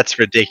 I mean, that's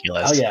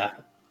ridiculous. Oh yeah,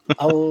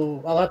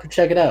 I'll have to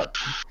check it out.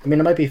 I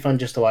mean, it might be fun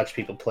just to watch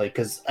people play,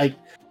 because I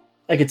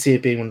could see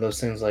it being one of those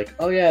things like,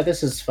 oh yeah,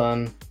 this is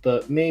fun,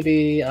 but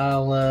maybe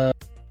I'll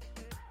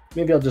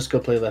just go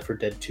play Left 4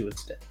 Dead 2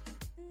 instead.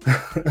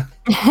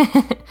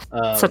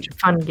 Such a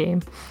fun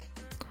game.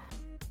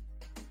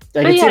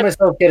 I could see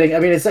myself getting. I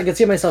mean, I could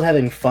see myself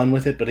having fun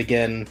with it, but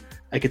again,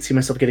 I could see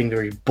myself getting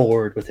very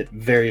bored with it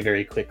very,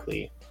 very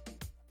quickly.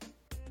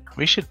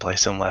 We should play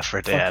some Left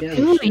 4 Dead.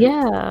 Ooh,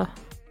 yeah.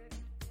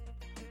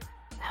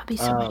 That'd be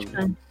so much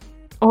fun.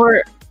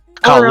 Or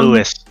call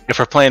Lewis. If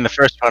we're playing the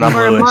first one, I'm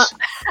Lewis.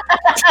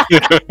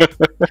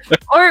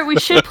 Or we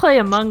should play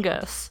Among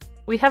Us.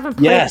 We haven't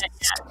played it yet.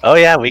 Oh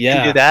yeah, we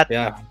can do that.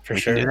 Yeah, for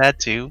sure. We can do that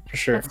too. For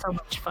sure. That's so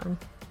much fun.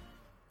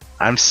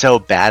 I'm so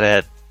bad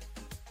at,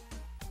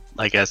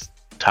 I guess,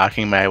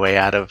 talking my way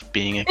out of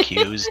being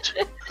accused.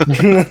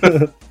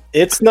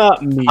 It's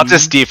not me. I'll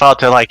just default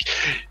to like,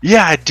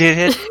 yeah, I did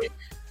it.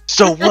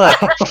 So what?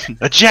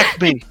 Eject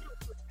me.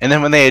 And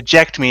then when they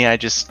eject me, I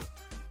just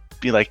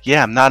be like,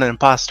 yeah, I'm not an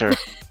imposter.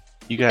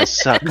 You guys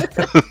suck.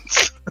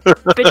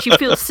 Bet you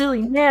feel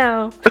silly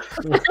now.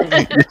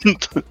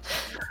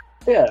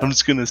 Yeah, I'm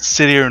just gonna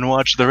sit here and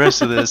watch the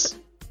rest of this.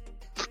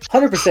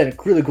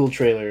 100% really cool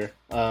trailer.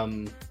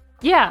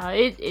 Yeah,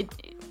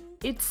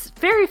 it's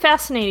very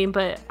fascinating,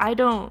 but I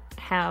don't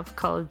have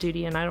Call of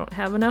Duty and I don't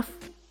have enough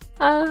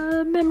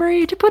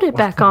memory to put it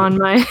back on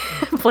my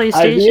PlayStation.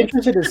 I'd be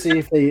interested to see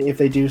if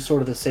they do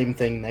sort of the same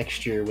thing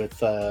next year with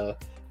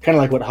kind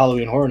of like what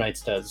Halloween Horror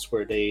Nights does,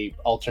 where they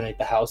alternate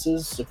the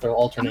houses, if they'll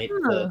alternate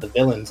the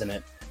villains in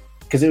it.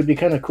 Because it would be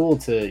kind of cool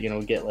to,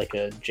 get like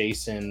a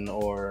Jason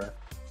or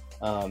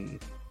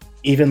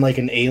even like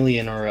an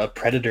Alien or a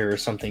Predator or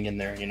something in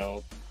there, even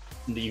a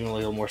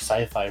little more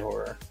sci-fi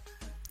horror.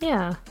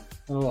 Yeah.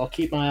 Well, I'll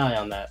keep my eye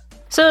on that.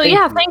 So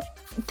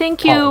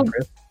thank you,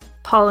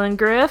 Paul and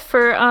Griff,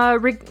 for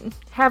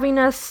having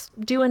us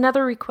do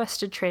another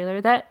requested trailer.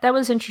 That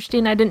was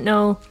interesting. I didn't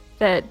know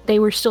that they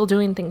were still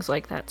doing things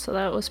like that, so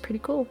that was pretty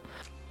cool.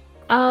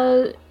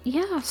 So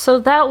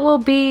that will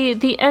be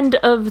the end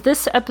of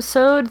this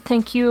episode.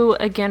 Thank you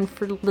again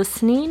for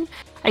listening.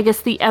 I guess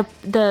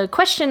the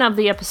question of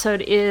the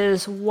episode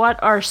is, what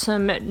are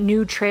some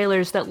new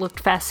trailers that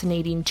looked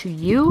fascinating to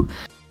you?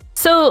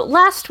 So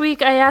last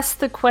week I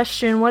asked the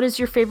question, what is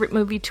your favorite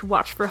movie to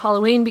watch for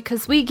Halloween?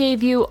 Because we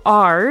gave you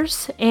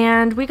ours,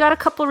 and we got a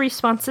couple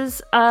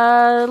responses.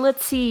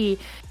 Let's see.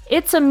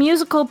 It's a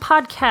Musical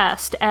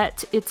Podcast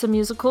at It's a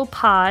Musical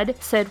Pod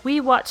said, we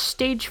watched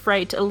Stage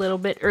Fright a little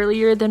bit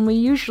earlier than we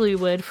usually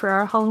would for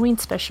our Halloween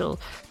special,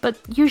 but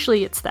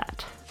usually it's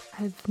that.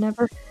 I've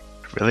never...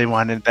 Really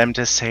wanted them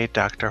to say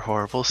Dr.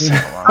 Horrible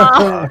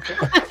Sing-Along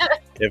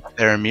if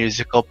they're a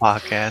musical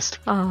podcast.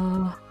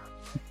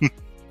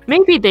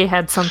 Maybe they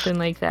had something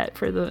like that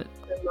for the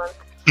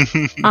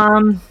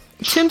month.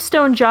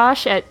 Tombstone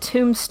Josh at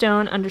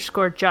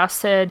Tombstone_Josh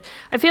said,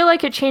 I feel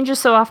like it changes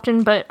so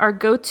often, but our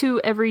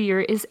go-to every year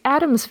is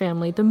Addams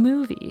Family, the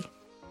movie.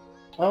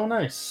 Oh,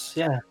 nice.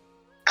 Yeah.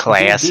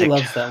 Classic. He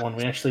loves that one.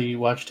 We actually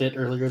watched it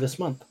earlier this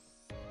month.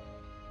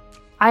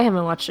 I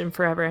haven't watched it in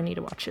forever. I need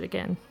to watch it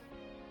again.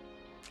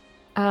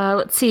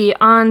 Let's see.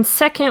 On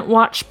Second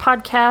Watch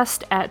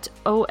Podcast at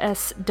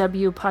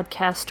OSW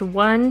Podcast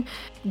 1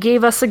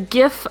 gave us a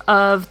GIF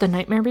of The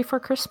Nightmare Before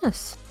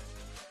Christmas.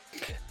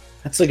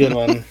 That's a good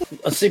one.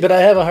 Let's see, but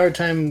I have a hard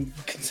time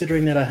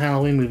considering that a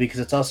Halloween movie because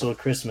it's also a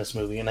Christmas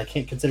movie, and I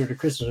can't consider it a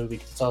Christmas movie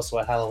because it's also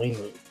a Halloween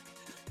movie.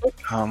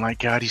 Oh my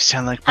god, you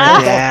sound like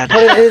my dad.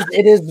 But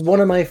it is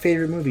one of my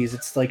favorite movies.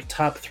 It's like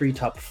top 3,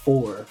 top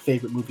 4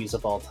 favorite movies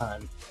of all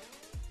time.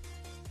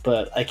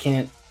 But I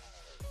can't...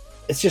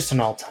 It's just an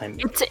all-time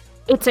movie.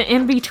 It's an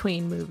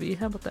in-between movie.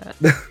 How about that?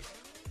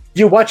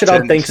 You watch it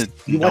on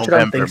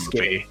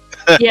Thanksgiving.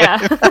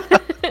 Yeah.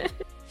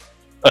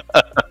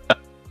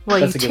 Well,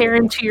 you tear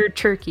into your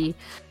turkey.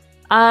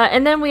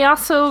 And then we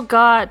also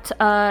got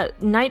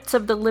Knights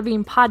of the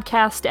Living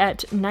Podcast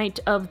at Night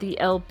of the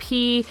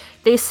LP.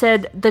 They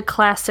said the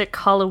classic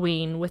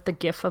Halloween with the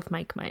gif of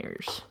Mike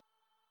Myers.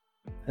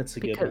 That's a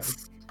good one.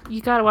 Because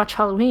you gotta watch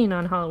Halloween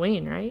on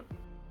Halloween, right?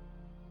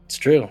 It's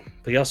true.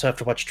 But you also have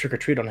to watch Trick or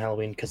Treat on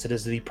Halloween because it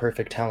is the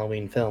perfect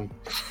Halloween film.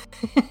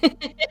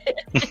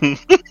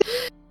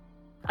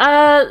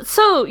 Our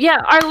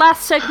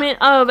last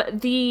segment of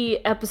the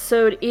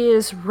episode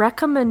is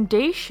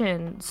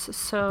recommendations.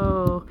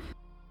 So,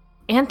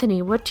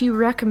 Anthony, what do you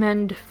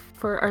recommend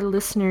for our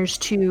listeners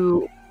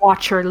to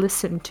watch or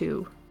listen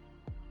to?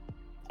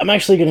 I'm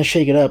actually going to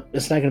shake it up.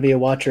 It's not going to be a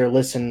watch or a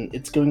listen.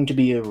 It's going to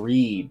be a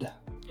read.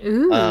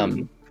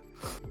 Ooh.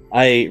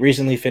 I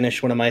recently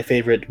finished one of my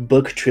favorite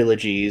book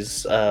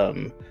trilogies,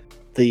 the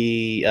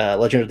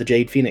Legend of the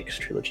Jade Phoenix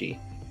trilogy.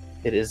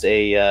 It is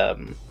a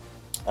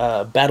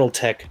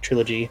BattleTech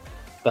trilogy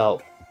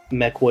about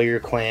mech warrior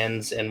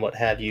clans and what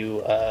have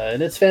you,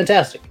 and it's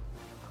fantastic.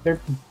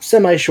 They're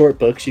semi-short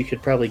books. You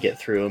could probably get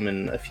through them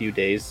in a few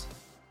days,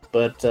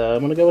 but I'm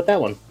going to go with that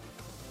one.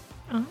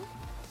 Oh,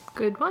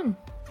 good one.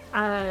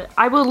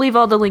 I will leave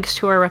all the links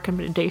to our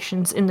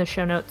recommendations in the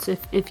show notes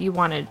if you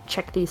want to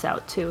check these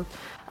out too.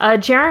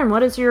 Jaren,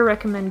 what is your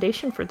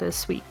recommendation for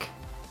this week?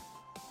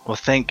 Well,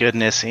 thank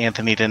goodness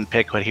Anthony didn't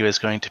pick what he was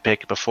going to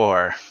pick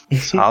before.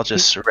 So I'll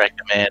just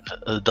recommend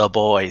The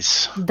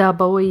Boys. The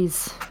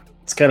Boys.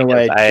 It's kind of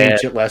why I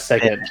changed it last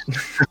second.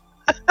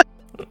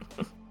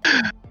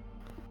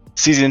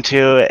 Season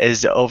 2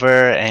 is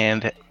over,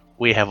 and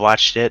we have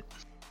watched it,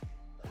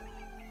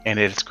 and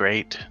it's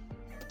great.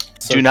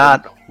 So Do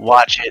not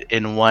watch it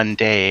in one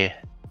day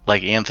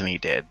like Anthony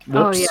did.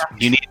 Whoops. Oh, yeah.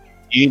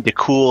 You need to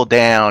cool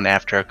down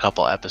after a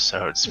couple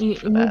episodes. You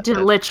need to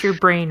let your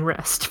brain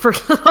rest for a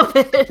little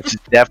bit.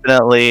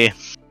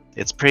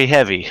 It's pretty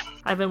heavy.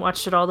 I haven't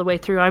watched it all the way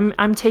through.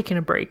 I'm taking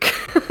a break.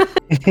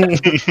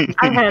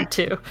 I had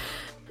to.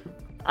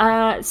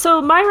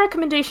 So my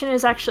recommendation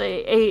is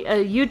actually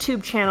a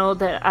YouTube channel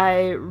that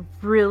I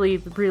really,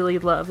 really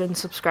love and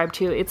subscribe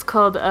to. It's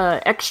called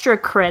Extra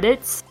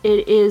Credits.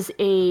 It is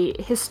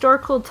a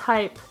historical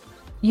type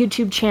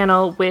YouTube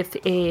channel with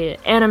a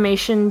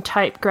animation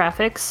type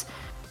graphics.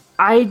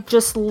 I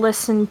just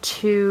listen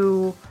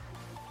to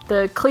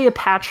the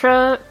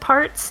Cleopatra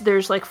parts.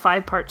 There's like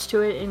 5 parts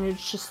to it, and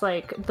it's just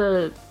like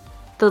the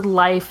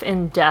life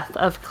and death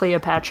of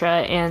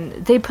Cleopatra, and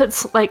they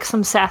put like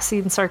some sassy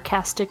and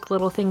sarcastic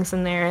little things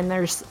in there, and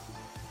there's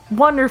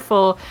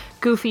wonderful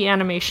goofy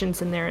animations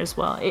in there as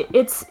well.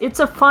 It's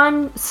a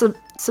fun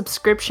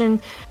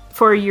subscription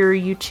for your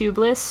YouTube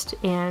list,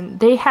 and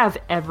they have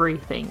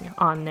everything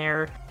on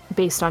there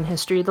based on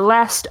history. The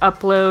last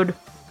upload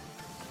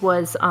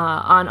was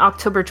on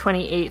October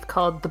 28th,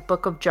 called The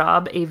Book of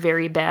Job, A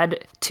Very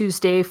Bad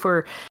Tuesday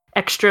for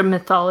extra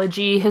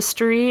mythology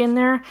history in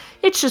there.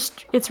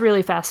 It's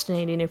really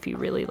fascinating if you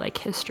really like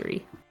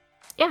history.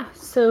 Yeah,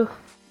 so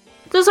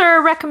those are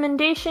our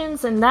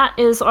recommendations, and that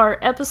is our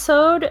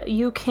episode.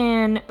 You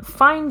can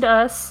find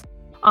us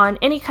on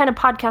any kind of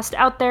podcast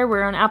out there.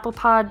 We're on Apple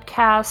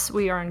Podcasts,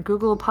 we are on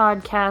Google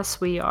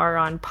Podcasts, we are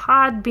on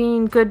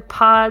Podbean, Good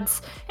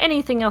Pods,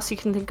 anything else you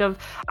can think of.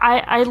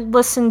 I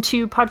listen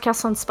to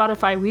podcasts on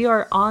Spotify. We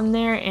are on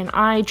there, and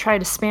I try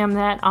to spam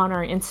that on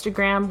our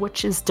Instagram,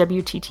 which is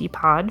WTT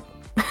Pod.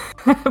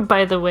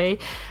 By the way,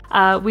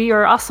 we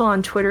are also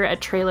on Twitter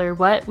at Trailer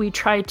What. We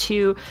try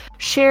to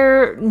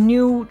share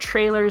new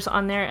trailers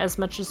on there as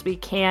much as we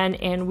can,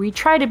 and we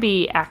try to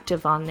be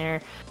active on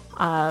there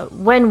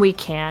when we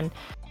can.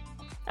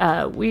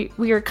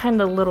 We are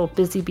kind of little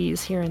busy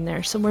bees here and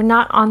there, so we're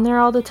not on there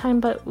all the time,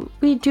 but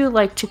we do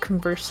like to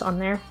converse on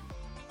there.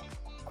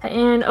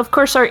 And of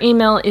course, our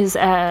email is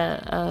at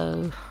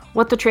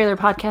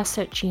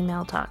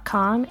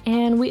whatthetrailerpodcast@gmail.com,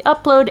 and we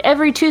upload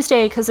every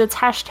Tuesday because it's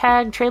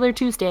 #Trailer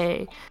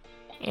Tuesday,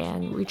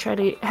 and we try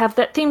to have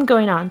that theme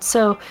going on.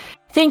 So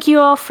thank you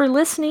all for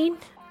listening.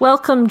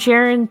 Welcome,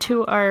 Jaron,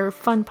 to our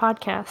fun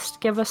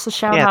podcast. Give us a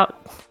shout out.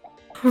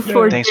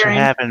 Thanks for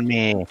having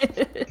me.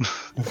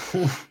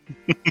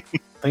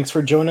 Thanks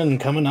for joining and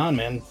coming on,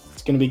 man.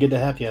 It's going to be good to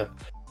have you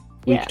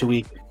week to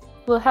week.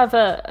 We'll have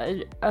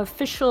a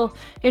official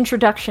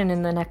introduction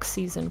in the next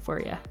season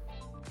for you.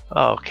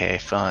 Okay,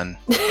 fun.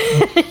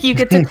 You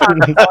get to talk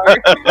more.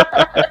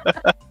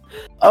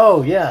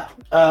 Oh, yeah.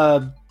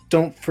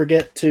 Don't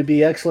forget to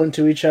be excellent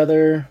to each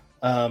other.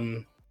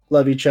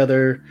 Love each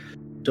other.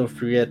 Don't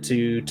forget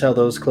to tell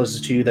those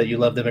closest to you that you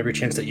love them every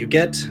chance that you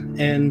get.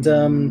 And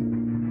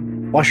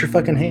wash your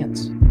fucking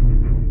hands.